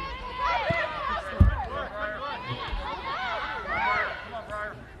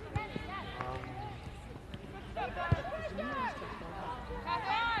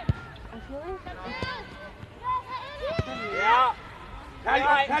 Yeah.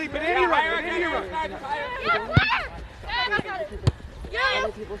 Patty, but any run.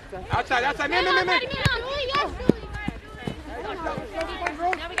 Outside, man. Now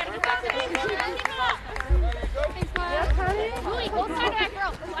we gotta get back to the Louis, go side back,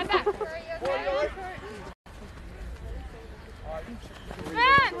 girl. I'm back.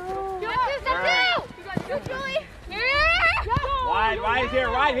 That's Julie.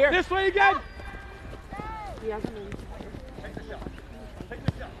 Right here. This way again.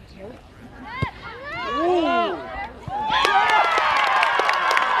 Ooh.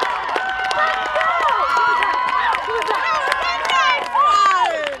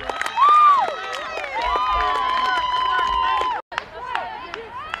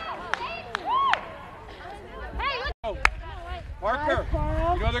 Parker,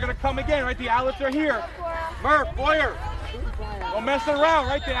 you know they're going to come again, right? The outlets are here. Murph, Boyer, don't mess around,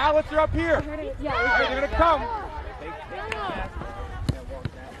 right? The outlets are up here. Right, they're going to come.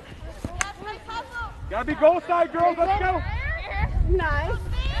 Gotta be goal side, girls. Let's go. Nice.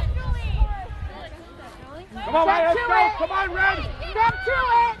 Come on, Red. Let's go. Come on, Red. Step to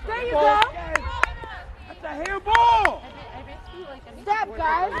it. There you go. That's a handball. Step,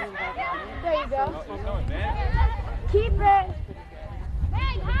 guys. There you go. Oh, he's going, man. Keep it.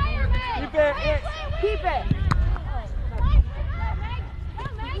 Keep it. Keep it.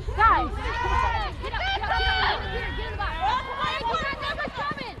 Guys.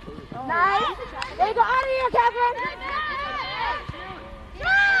 Nice. There you go. Out of here, Catherine.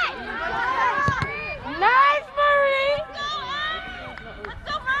 Nice, Marie. Let's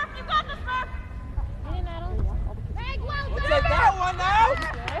go, Murph. You got this, Murph. We'll take that one now.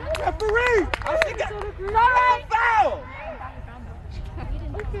 Referee. I think Sorry. foul.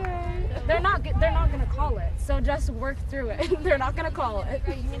 Okay. They're not gonna call it. So just work through it. They're not gonna call it.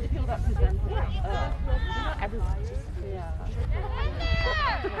 You need to feel that because then everyone. Yeah.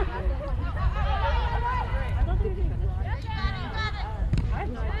 I don't think they finished. I have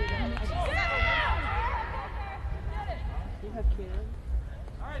no idea. You have Kieran.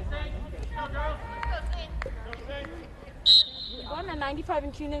 You got a 95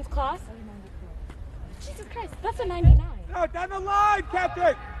 in Keenan's class? Jesus Christ, that's a 99. No, down the line,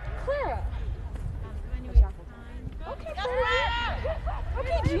 Captain. Clara. Okay, Clara.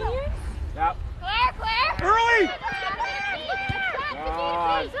 Okay, Junior. Yep. Claire. Early.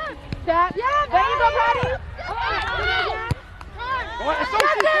 Step. Yeah, there you go, Patty. Go on, it's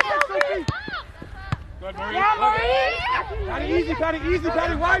Sophie. Good, Marie. Yeah, Marie. Patty, easy,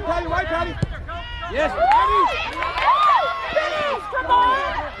 Patty. Wide, Patty. Yes, Patty. Finish, come on.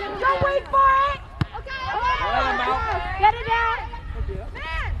 Don't wait for it. Get it down.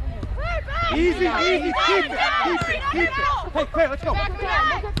 Easy. Keep it. Hey, Claire, let's go. Look at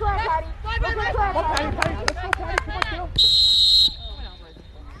Claire, Patty. Look at Claire, Come on, Patty. Patty. Let's go, Patty. Come on, Phil.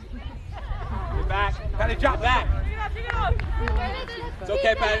 Get back. Patty, drop back. It's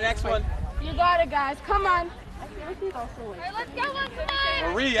okay, Patty. Next one. You got it, guys. Come on. Let's go, one tonight.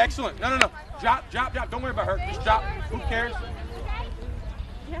 Marie, excellent. No. Drop. Don't worry about her. Just drop. Who cares?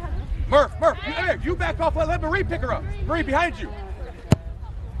 Murph, you back off. Let Marie pick her up. Marie, behind you.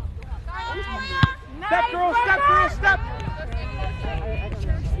 Step, girl.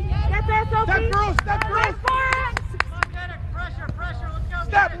 Get there, Sophie. Step, girl. Pressure. Let's go.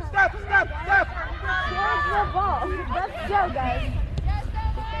 Step. Here's the ball. Let's go, guys.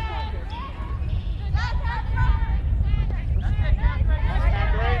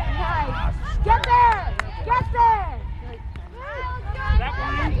 Nice. Get there.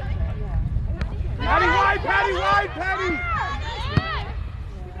 Patty, wide.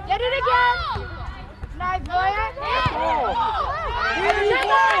 Get it again. Nice, Boyer.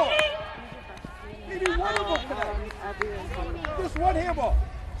 Maybe one of them tonight. Just one handball.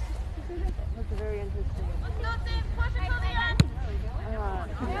 That's very interesting. Let's go, Steve. Push it till the end.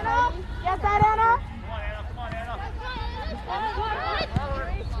 Anna? Get that, Anna? Come on, Anna.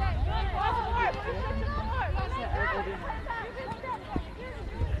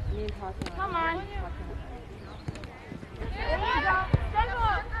 Come on. There you go.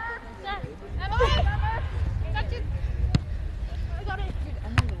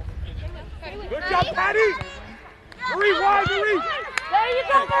 Patty! Marie, wide, Marie! There you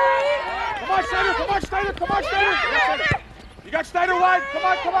go, Marie! Come on, Schneider, come on, Schneider, come on, Schneider! You got Schneider wide, come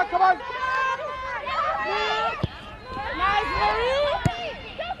on, come on, come on! Nice, Marie!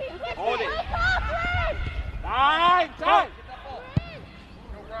 Hold it. Time, time!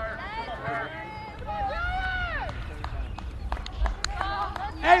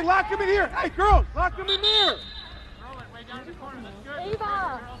 Hey, lock him in here! Hey, girls, lock him in there!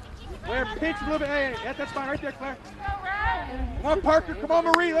 Ava! Claire, pinch a little bit. Hey, hey, that's fine, right there, Claire. Come on, Parker, come on,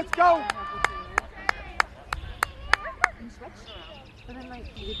 Marie, let's go! But then, like,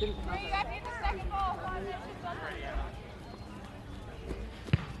 you didn't have it.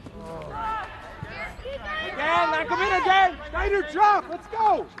 Again, lock him in again! Schneider, drop, let's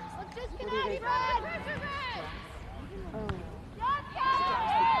go!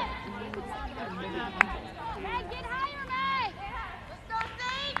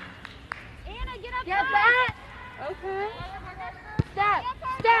 Get that! Okay. Step,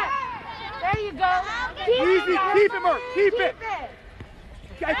 step. There you go. Easy, keep it, Murph, keep it!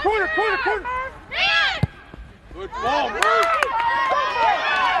 Okay, corner, corner, corner! Good ball, Murph!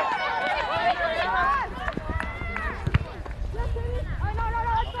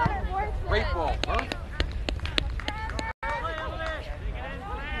 Great ball, Murph.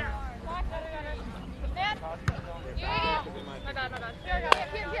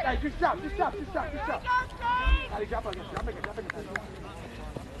 Hey, just drop, just drop, just drop, just drop. Patty, drop again, drop again, drop again. Come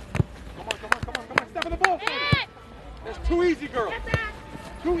on, come on, come on, come on, step on the ball. That's too easy, girl.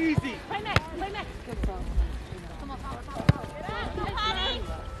 Too easy. Play next, play next. Come on,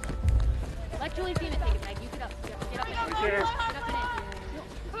 let Julie see it, take it, Meg. You get up, get up, get up and in. Get up and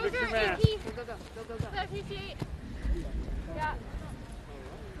in. Fix your mask. Go, go, go, go, go, go. Yeah.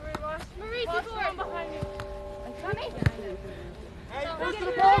 Marie, keep going behind you. Tommy? Hey, first to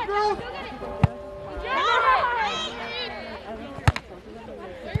the ball, girls.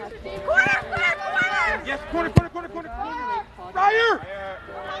 Yes, corner, corner, corner, corner, corner. Fryer!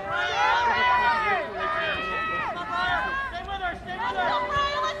 Stay with her, stay with her.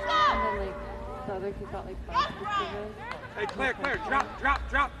 Let's go. And then, like, the other kid got, like, 5 receivers. Hey, Claire, Claire, drop, drop,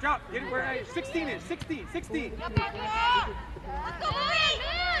 drop, drop. Get it where 16 is, 16, 16. Let's go, Marie.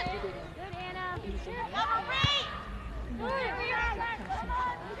 Good, Anna. Go, Marie.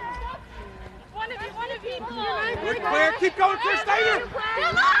 One of you. Good, Claire, keep going, Claire Steiner. That's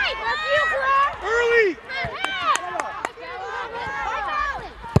you, Claire. Early.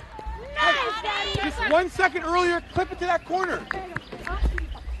 Nice, Daddy. Just 1 second earlier, clip it to that corner. Okay,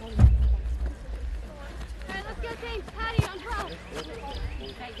 let's go, James. Patty on pro.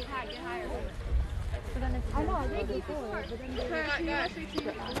 Okay, get higher. But then it's I know, I did before, but then they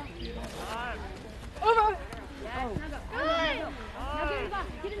Over. Oh. Now get in the box.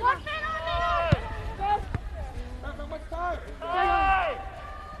 Get in the box. Go. Not much time.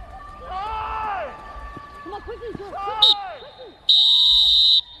 Come on, quickly, go. Quickly.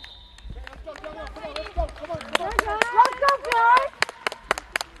 Let's go, come on, let's go, come on, come on. Let's go, guys.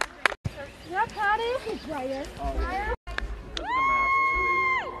 Yeah, Patty. Brian. Because of the mask,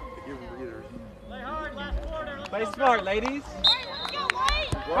 they give breathers. Play hard, last quarter. Play smart, ladies.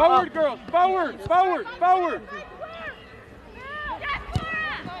 Forward, girls, forward, forward, forward.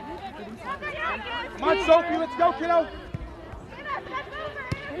 Come on, Sophie, let's go, kiddo.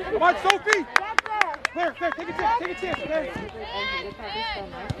 Come on, Sophie. Claire, Claire, take a chance, Claire.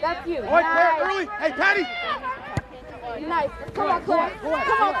 That's you. All right, Claire, early. Hey, Patty. Nice. Come on, Claire. Come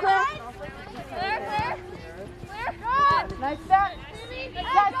on, Claire. Claire. Nice step. Yeah,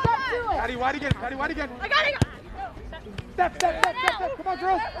 step to it. Patty, wide again, Patty, wide again. I got it. Step, step, step, step, step. Come on,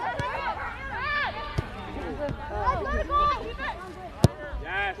 girls.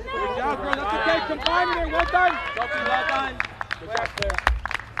 Yes. Good job, girl. That's okay. Combine it there. Well done. Sophie, well done. Good job, Claire.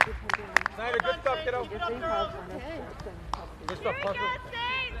 Snyder, good stuff, kiddo. Good stuff, Parker.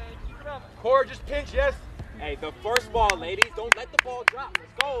 Core, just pinch, yes. Hey, the first ball, ladies. Don't let the ball drop.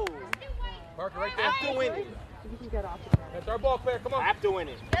 Let's go. Parker, right there. Have to win it. You can get off the ground. That's our ball, Claire. Come on. Have to win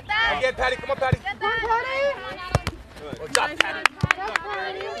it. Get that. Again, Patty. Come on, Patty. Get that. Good. Good job, Patty.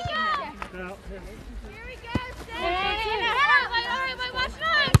 Here we go. Now, Here we go. Wait, watch it.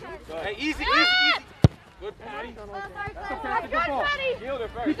 Hey, easy, easy, easy. Good, Patty. That's okay. That's a good ball. Shield her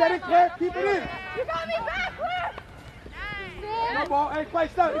first. Keep that in, Claire. Keep it in. You got me back, Claire. Good ball. Hey, play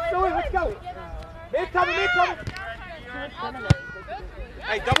still. It's still in. Let's go. Mid coming, mid coming.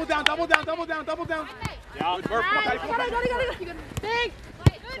 Hey, double down, double down, double down, double down. Yeah. Good work. Come on, Patty. Come on, Patty. Big.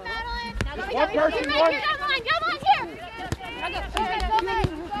 Good, Madeline. Now Just one person, here. one. Come on, here. Now go. Go, Meg.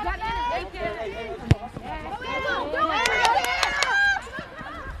 You got Anna. Right there. Go, Anna.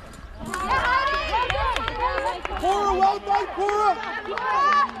 Well done, Cora.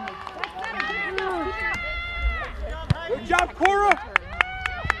 Good job, Cora.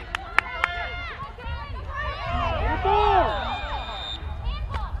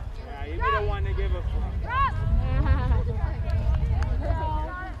 Yeah, you be the one to give a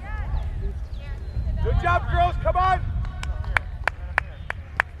Good job, girls. Come on.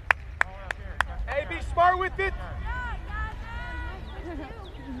 Hey, be smart with it.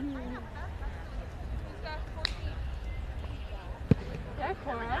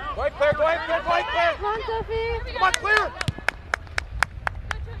 Go ahead, Claire. Go ahead, Claire. Go ahead, Claire. Come on, Sophie. Come on, Claire.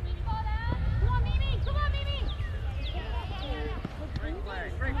 Come on, Mimi. Come on, Mimi. Great flag.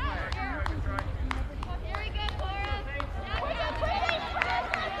 Great flag. Here we go, Cora.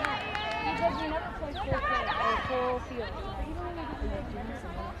 Because we never play full field.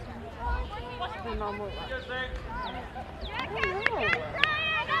 My mom won't let me.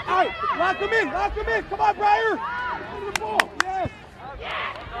 All right, lock them in. Lock them in. Come on, Briar. Give the ball. Yes.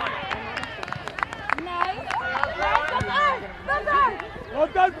 Nice. Well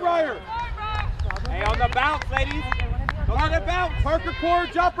done, Briar. Hey, on the bounce, ladies. Go on that bounce. Parker, Core,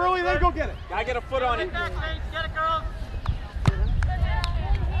 jump early, then go get it. Gotta get a foot on it.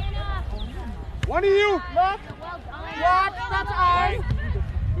 One of you. Look. Watch. That's ours.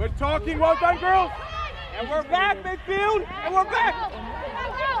 Good talking. Well done, girls. And we're back, midfield. And we're back.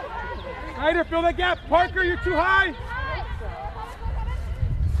 Snyder, fill that gap. Parker, you're too high.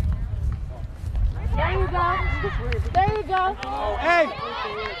 There you go. There you go. Oh, hey.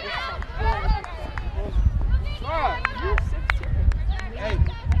 Hey,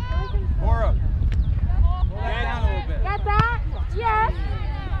 Cora. Pull that down a little bit. Get that? Yes.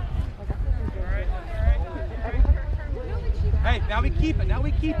 Hey, now we keep it. Now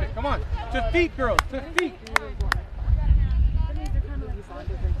we keep it. Come on. To feet, girls. To feet.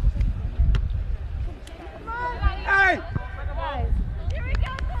 Hey! Here we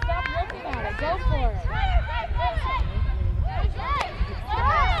go. Stop looking at it. Go for it.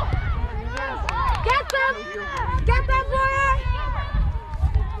 Get them. Get them, Laura.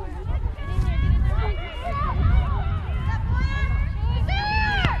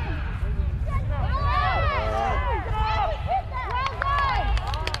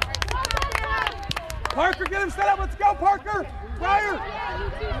 Parker, get him set up. Let's go, Parker. Briar.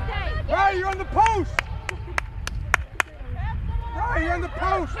 Briar, you're on the post. Briar, you're on the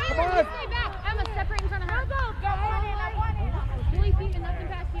post. Come on. I'm going to separate in front of her. Really feet and nothing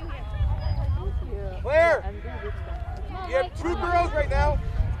past you here. Claire, you have two girls right now.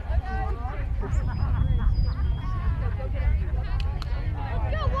 Let's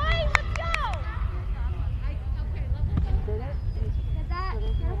go, White. Let's go. Get that.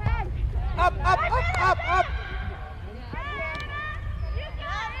 Your head. Up, up, up, up, up.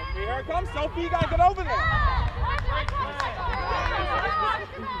 Here it comes, Sophie. You gotta get over there.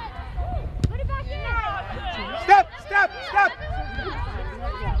 Put it back in. Step, step, step.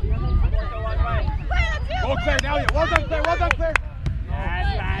 Go, Claire, now you. Well done, Claire. Well done, Claire.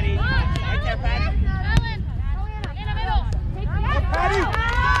 Yes, Patty. Right there, Patty. Ellen. In the middle. Take the Go, Patty.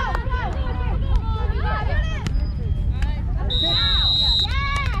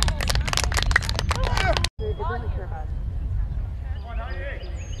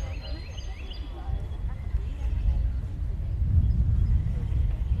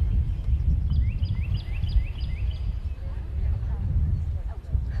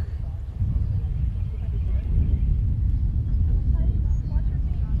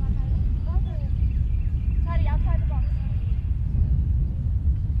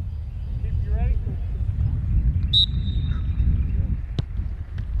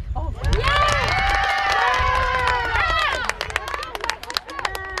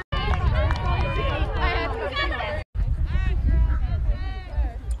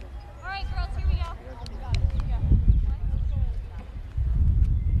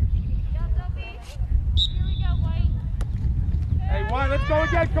 Let's go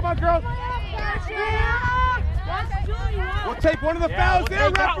again. Come on, girls. We'll take one of the fouls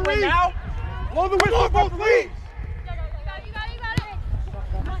there, referee. Blow the whistle, both leagues.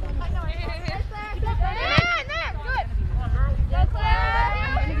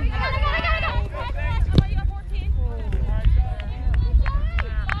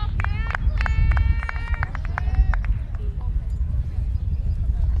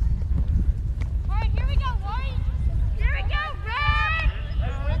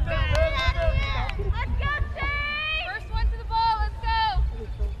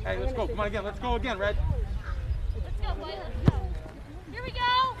 Come on again. Let's go again, Red. Let's go, White. Let's go. Here we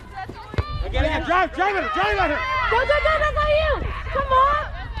go. That's all we need. Again, drive at her. Drive at her. Go, go, go, that's all you. Come on.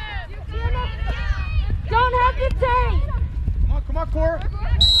 Go don't hesitate. Come on, Cora. Good job,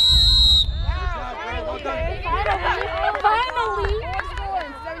 Cora. Well done. Finally.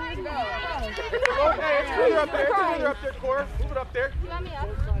 Okay, it's smoother up there. It's smoother up there, Cora. Move it up there.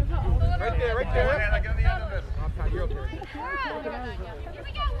 Right there, right there. Oh, Pat, you're okay.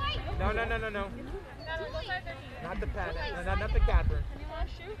 No. Not the Pat. No, not the Catherine.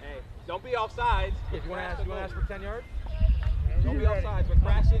 Hey, don't be offsides. You want to ask for 10 yards? Don't be offsides, but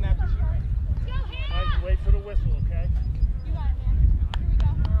crash in after shooting. Guys, wait for the whistle, okay?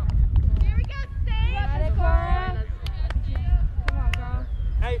 Here we go, Steve. Got it, Cora. Come on, girl.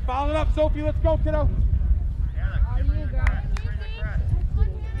 Hey, follow it up, Sophie. Let's go, kiddo. All you, girl.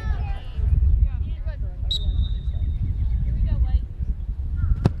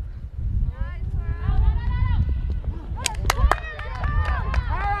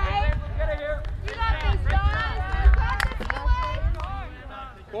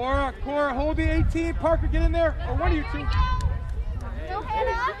 Cora, hold the 18. Parker, get in there. Or one of you two. You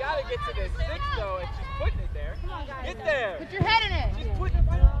gotta get to the 6 though, and she's putting it there. Get there. Put your head in it. She's putting it.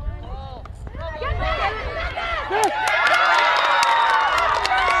 Get there.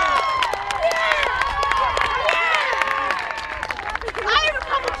 I have a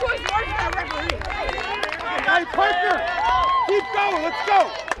couple choice words for that referee. Hey, Parker, keep going. Let's go.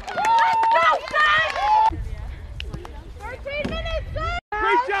 Let's go, son. 13 minutes, son.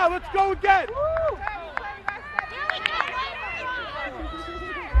 Great job. Let's go again.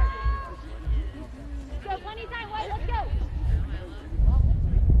 So plenty of time. Wait, let's go.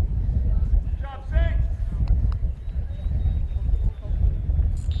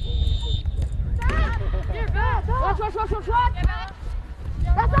 You're good. Watch.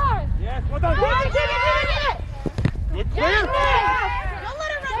 That's ours. Yes, well done. Get it. Good clear. Don't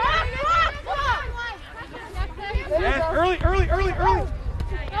let her run. Yes, early. Go.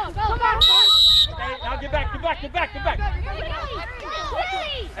 Come on. Okay, now get back.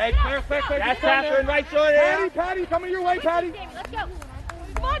 Hey, Claire. That's Catherine, right shoulder in. Patty, coming your way, Patty. Let's go.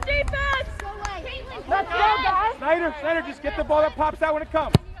 Come on, defense. Let's go, guys. Snyder, just get the ball that pops out when it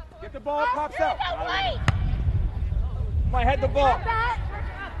comes. Get the ball that pops out. Come on, head the ball.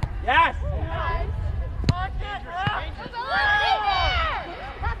 Yes.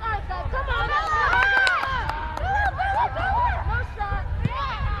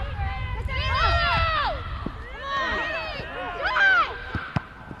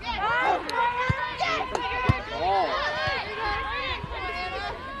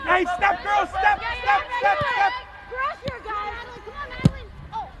 Hey, step, girls, step. Pressure, guys. Come on, Madeline.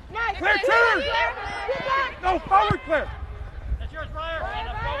 Oh, nice. Claire, turn. No, forward, Claire. That's yours, Briar.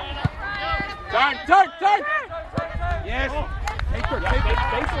 Turn. Yes. Hey, Claire, take it.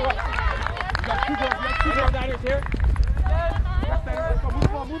 Face it. You got two girls down here.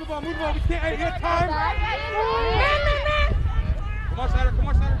 Move the ball. We can't get time. Come on, Snyder.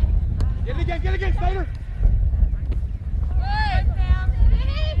 Get it again, Snyder.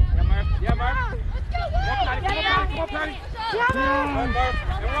 Yeah, Mark. Come on, Patty. Come on, Mark.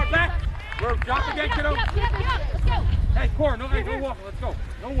 And we're back. We're dropping again, kiddo. Let's go. Hey, Cora, no walking. Let's go.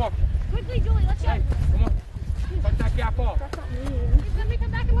 No walking. Quickly, Julie, let's go. Hey, come on. Touch that gap off. Let me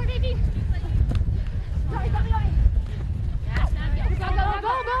come back and work, Davey. Sorry. Go.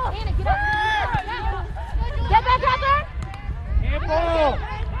 Anna, get up. Get back, Catherine. Handball.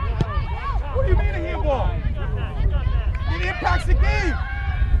 What do you mean a handball? It impacts the game.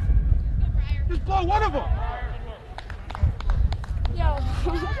 Just blow one of them. Yo.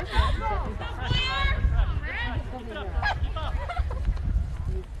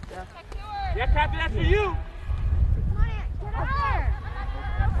 Yeah, Captain, that's for you. Come on, Aunt.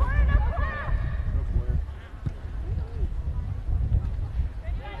 Get up there.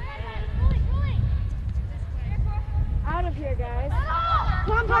 Out of here, guys.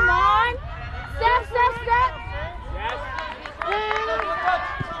 Come on. Step. Yes.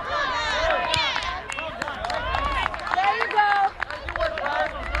 There you go.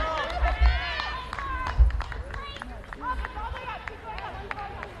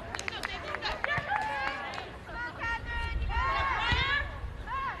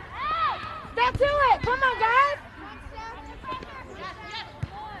 Step to it. Come on, guys.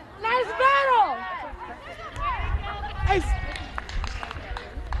 Nice battle. Hey,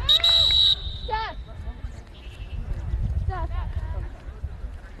 Step.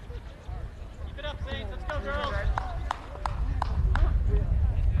 Keep it up, Saints. Let's go, girls.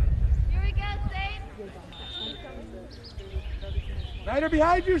 Here we go, Saints. Snyder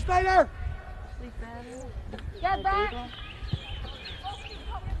behind you, Snyder. Get back.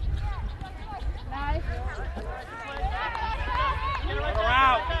 Nice. We're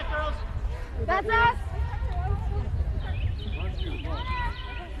out. That's us.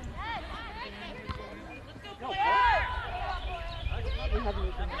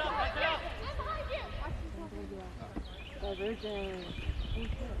 Get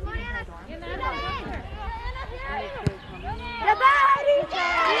back, Heidi!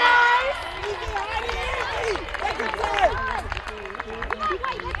 Nice!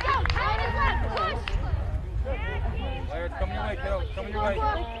 Claire, it's coming your way, kiddo. It's coming your way.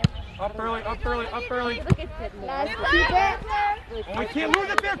 Up early, up early, up early. Nice, keep it. Oh, we can't lose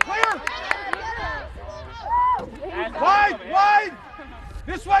it there, Claire! Wide, wide!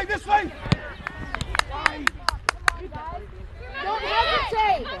 This way, this way! Don't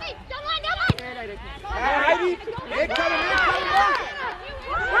hesitate. Heidi, they're coming,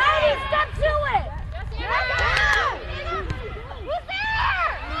 Heidi, step to it. Who's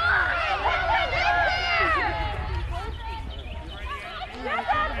there?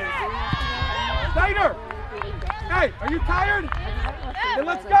 Snyder! Hey, are you tired? Then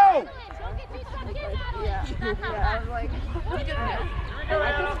let's go! Yeah, I was like, I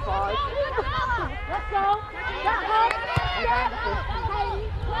just paused. Let's go.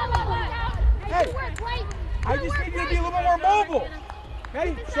 Hey, I just need you to be a little bit more mobile. Okay,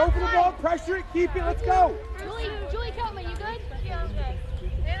 show for the ball, pressure it, keep it, let's go. Julie Keltman, you good?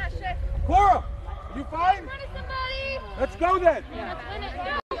 Cora, are you fine? Let's go then.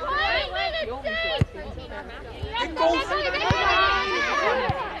 Get goals.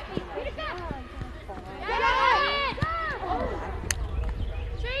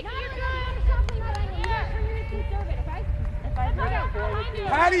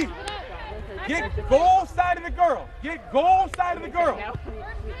 Patty, get goal side of the girl. Get goal side of the girl. Let's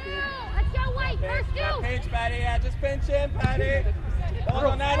go, White. First two. Pinch, Patty. Yeah, just pinch in, Patty. Ball's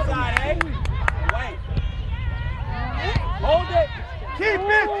on that side, eh? Wait. Hold it. Keep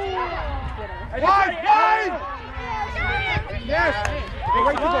it. Wide, wide. Yes. Go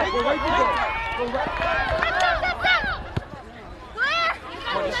right to go. Go right to go. Go right.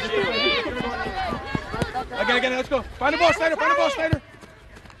 Again, let's go. Find the ball, Snyder. Find the ball, Snyder.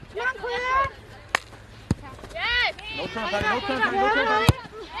 Come on, clear. Yes. No turn, Patty. No turn, Patty. No turn, Patty.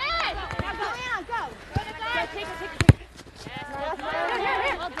 Yes. Now go, Anna. Go. Take it.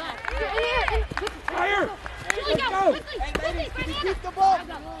 Well done. Fire. Let's go. Hey, ladies, can you keep the ball? Now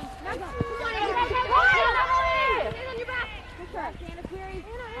go. Hands on your back. Good try. Anna, Perry.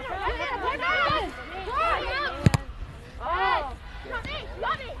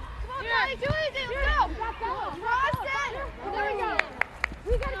 Love it. Come on, Patty. Do anything. Let's go. Cross it. There we go.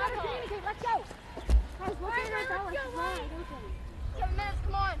 We gotta better communicate. Let's go. Guys, look at our ball. It's wide open. 7 minutes.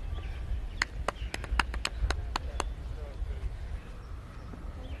 Come on.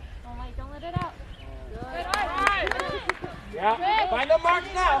 Don't let it out. Good. Yeah. Find the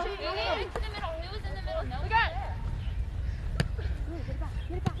marks now. Into the middle. Who's in the middle? No, we got it. Get it back.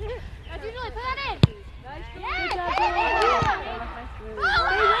 That's usually put that in. Nice.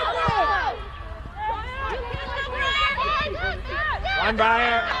 One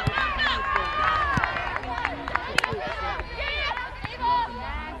buyer.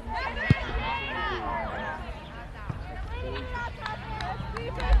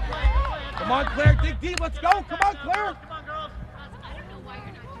 Come on, Claire. Dig deep. Let's go. Come on, Claire.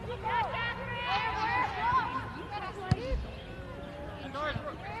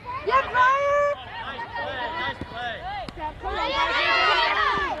 Yeah, Claire. Nice play.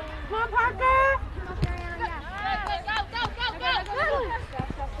 Come on, Parker. Go.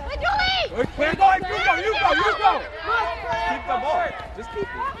 Good, Claire. Go ahead. You go. Keep the ball. Just keep it.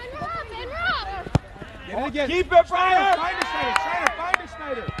 Get it again. Keep it, Brian. Find a Snyder. Find a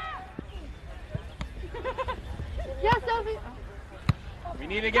Snyder. Yeah, Sophie. We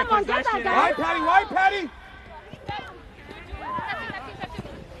need to get Come on, get possession. that guy. Wide, Patty.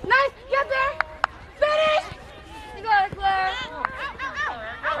 Nice. Get there. Finish. You got it, Claire.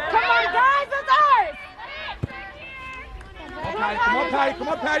 Come on, guys. That's ours. Come on, Patty. Come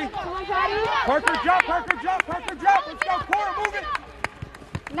on, Patty. Parker, drop. Let's go, Cora, move it.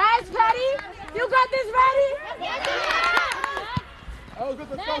 Nice, Patty. You got this, ready? Oh, good,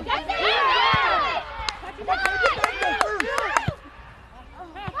 let's go. Nice.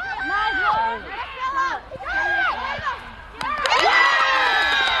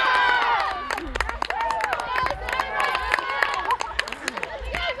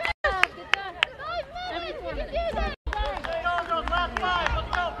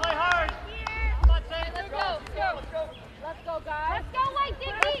 Let's go, guys. Let's go, White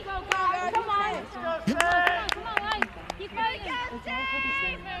Dickie. Let's go, guys. Come on. Come on, White. Keep fighting.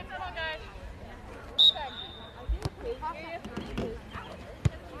 Come on, guys.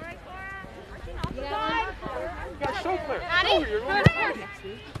 Got so clear.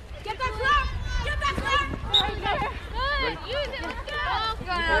 Get that clock. Good. Use it. Let's go.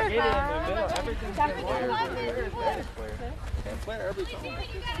 Get it in the middle. Everything's in order. player every time.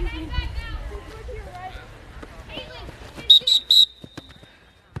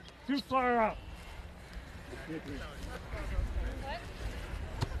 Too far out.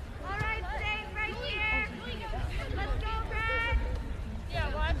 All right, stay right here. Let's go, Brad.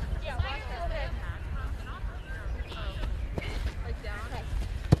 Yeah, watch. Yeah, watch.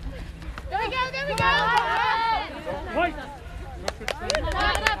 There we go, there we go. Wait. Get up.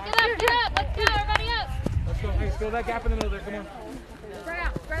 Let's go, everybody up. Let's go. Hey, fill that gap in the middle there. Come on. Spread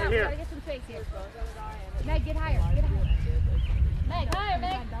out. Right here. Gotta get some space here. Meg, get higher. Meg, higher,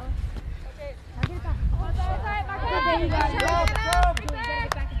 Meg. Okay. Now get it back. Sorry, Mark. There you go. Go. You gotta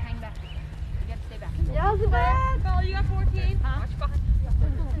get back and hang back. You gotta stay back. That was bad. Ball, you got 14. Watch behind.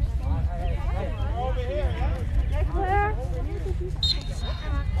 Over here, yeah? Next player.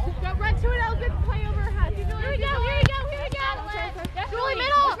 Go run to it, Elgin. Play over her head. Here we go. Julie,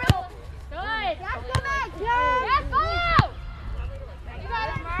 middle. Good. Yes, go back. Yes, follow. You got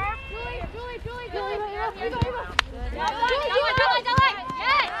it, Mark. Julie. Here we go. Yes.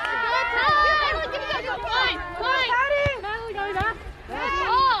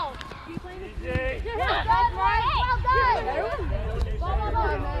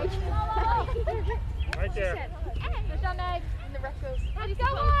 Right there. Good job, Meg. And the ref goes. Let's go, boy.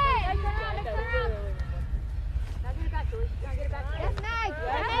 Now get it back, Julie. Now get it back. Yes, Meg.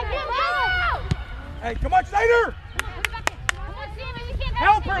 Hey, come on, Snyder!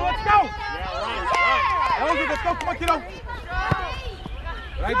 Help her, let's go! Elgin, let's go, come on, kiddo.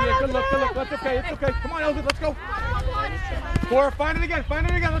 Good idea, good look, that's okay, it's okay. Come on, Elgin, let's go. Cora, find it again,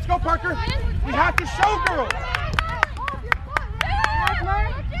 let's go, Parker. We have to show, girl.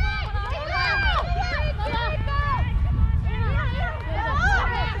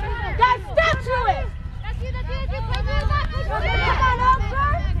 Guys, step to it! That's you.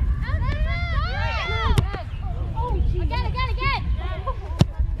 Again!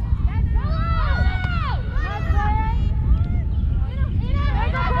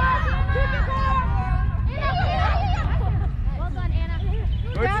 Well done, Anna.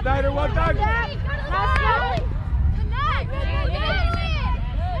 Good, Snyder, well done.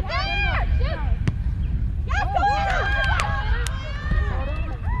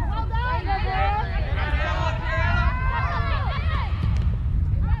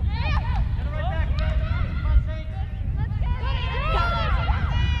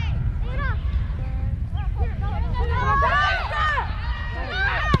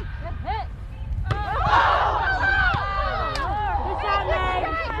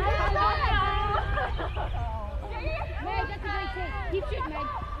 Keep shooting, Meg.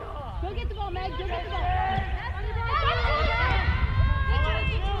 Go get the ball, Meg. Go get the ball.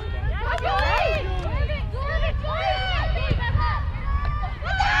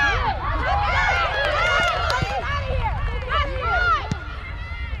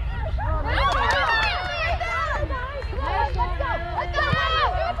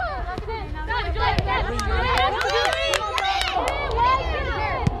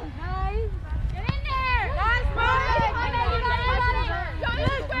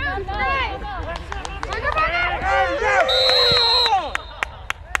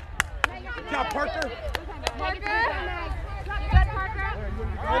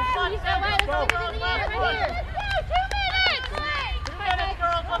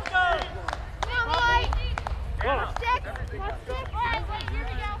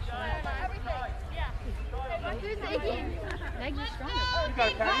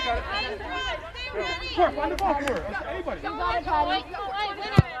 Find the ball for her. Anybody.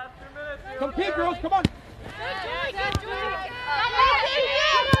 Compete, girls. Come on.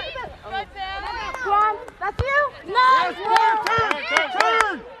 That's you? Yes,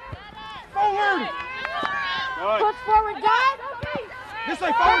 turn. Forward. Push forward, guys. This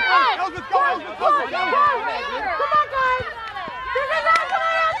way, forward. Elgin, go. Come on, guys. This is our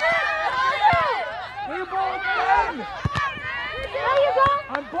Bring the ball again. There you go.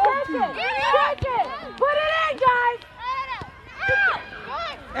 On both teams. Take it. Put it in, guys.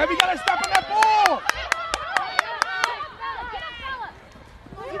 Abby, gotta step on that ball.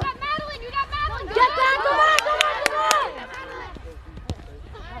 You got Madeline. Get that. Come on.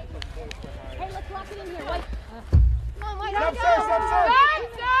 Hey, let's lock it in here. White. Come on, White. Step, sir.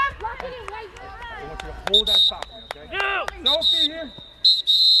 Lock it in, White. I want you to hold that stop, okay? No! Sophie here.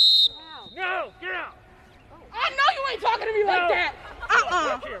 No! Get out! I know you ain't talking to me like that.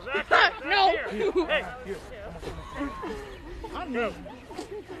 Back here, back here, No. back here. Hey, I'm go.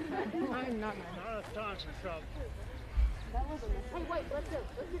 I'm not. Not a time for trouble. Hey, White, let's go.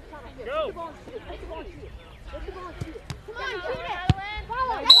 Let's get the time here. Go. Let the ball and shoot it. Come on, shoot it.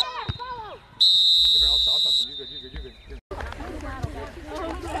 Follow. Come here, I'll stop them. You good.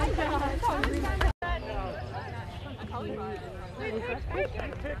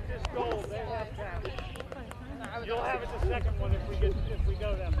 pick this goal, they have that. You'll have it the second one if we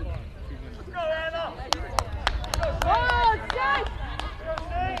go that far. Let's go, Anna! Oh, shit!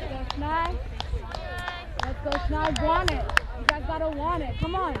 Let's Snide. Let's go, Snide. Want it. You guys gotta want it.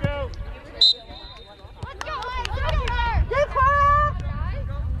 Come on. Let's go, Get Cora!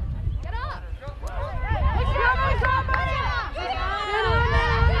 Get up! Let's go,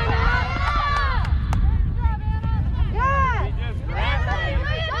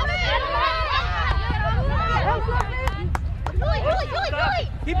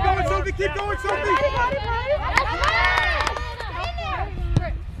 Keep going, Sophie! Keep going, Sophie! Get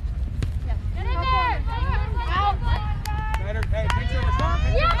in there! Out! Snyder, hey, make sure it's not.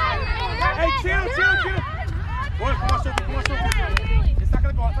 Hey, chill. Come on, Sophie, come on, Sophie. It's not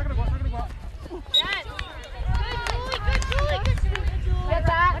gonna go out, Yes! Good, Julie! Get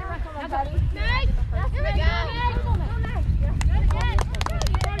that. Nice! Here we go!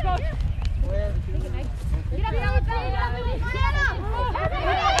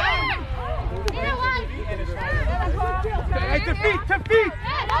 Hey, to feet! Go, Sophie!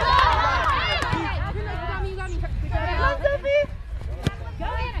 Go,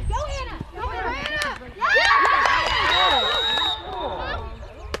 Anna!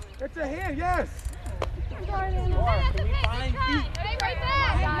 It's a hand, yes! Right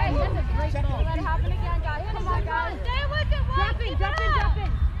there! Guys, that's a great goal. Let it happen again, guys. Come on, guys. Stay with it, Drop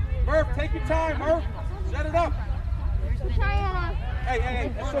in. Murph, take your time, Murph. Set it up. Try Anna.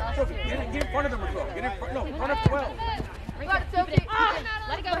 Hey, Sophie, get in front of them, Murph. Get in front, no, front of 12. We got it, Sophie.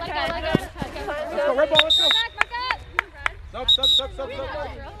 Let it go. Let's go, red ball, let's go. Stop. Come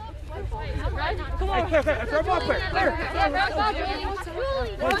Hey, Claire, that's red ball, Claire.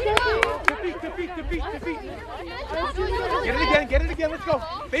 To feet. Get it again, let's go.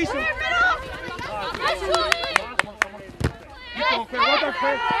 Face him. Keep going, Claire, well done,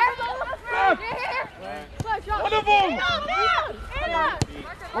 Claire. Wonderful!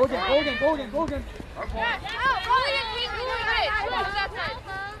 Go again.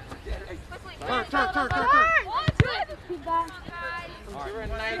 Turn. Keep that.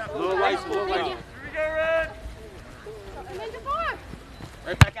 Little right. Here we go, Red!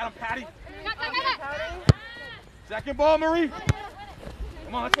 Right back at him, Patty. Second ball, Marie.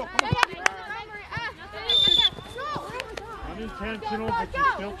 Come on, let's go. Unintentional, but you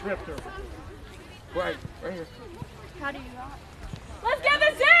still tripped her. Right here. Let's get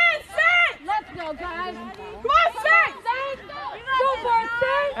this in! Sit! Let's go, guys. Come on, sit! Go for it,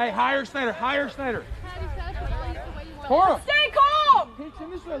 sit! Hey, higher Snyder. Cora. Stay calm! Pitch in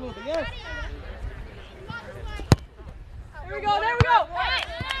this way a little bit, yes. There we go.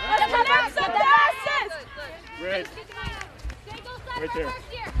 Let's come back some passes! Red. Right there.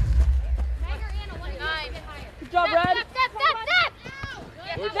 Good job, Red. Step!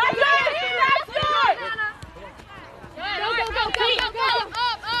 That's it! Go!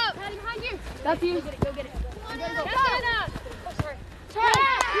 Up! Patty behind you. That's you. Go get it.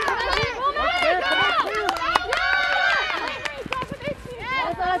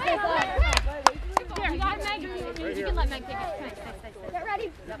 You can let Meg take it. Stay. Get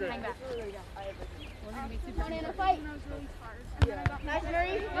ready. Hang back. Come on, Anna, fight. Nice, Murray. There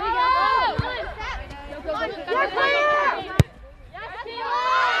you go. Go. You're clear! Yes, team!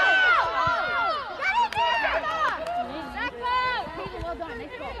 Get it there, Anna! Back up! Well done.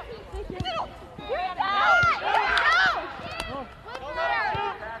 Nice goal. Here we go!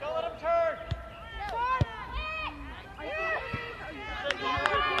 Don't let him turn!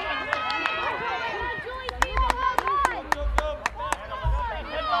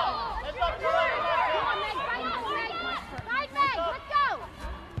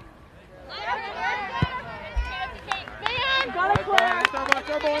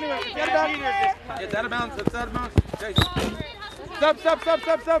 It's out of bounds. Stop.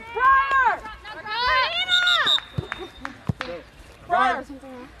 Right.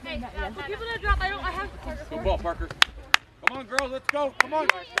 People that drop, I have to. Good ball, Parker. Come on, girls, let's go. Come on,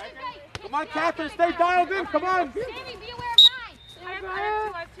 Catherine, stay dialed in. Come on. Jamie, be aware of 9. I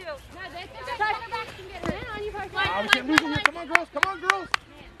have two. No, they can get her in on you. We can't lose it here. Come on, girls.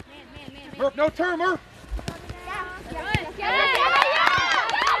 Man. Murph, no turn, Murph.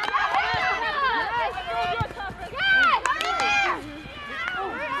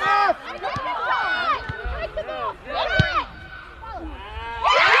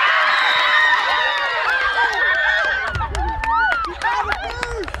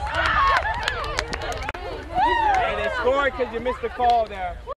 Hey, they scored because you missed the call there.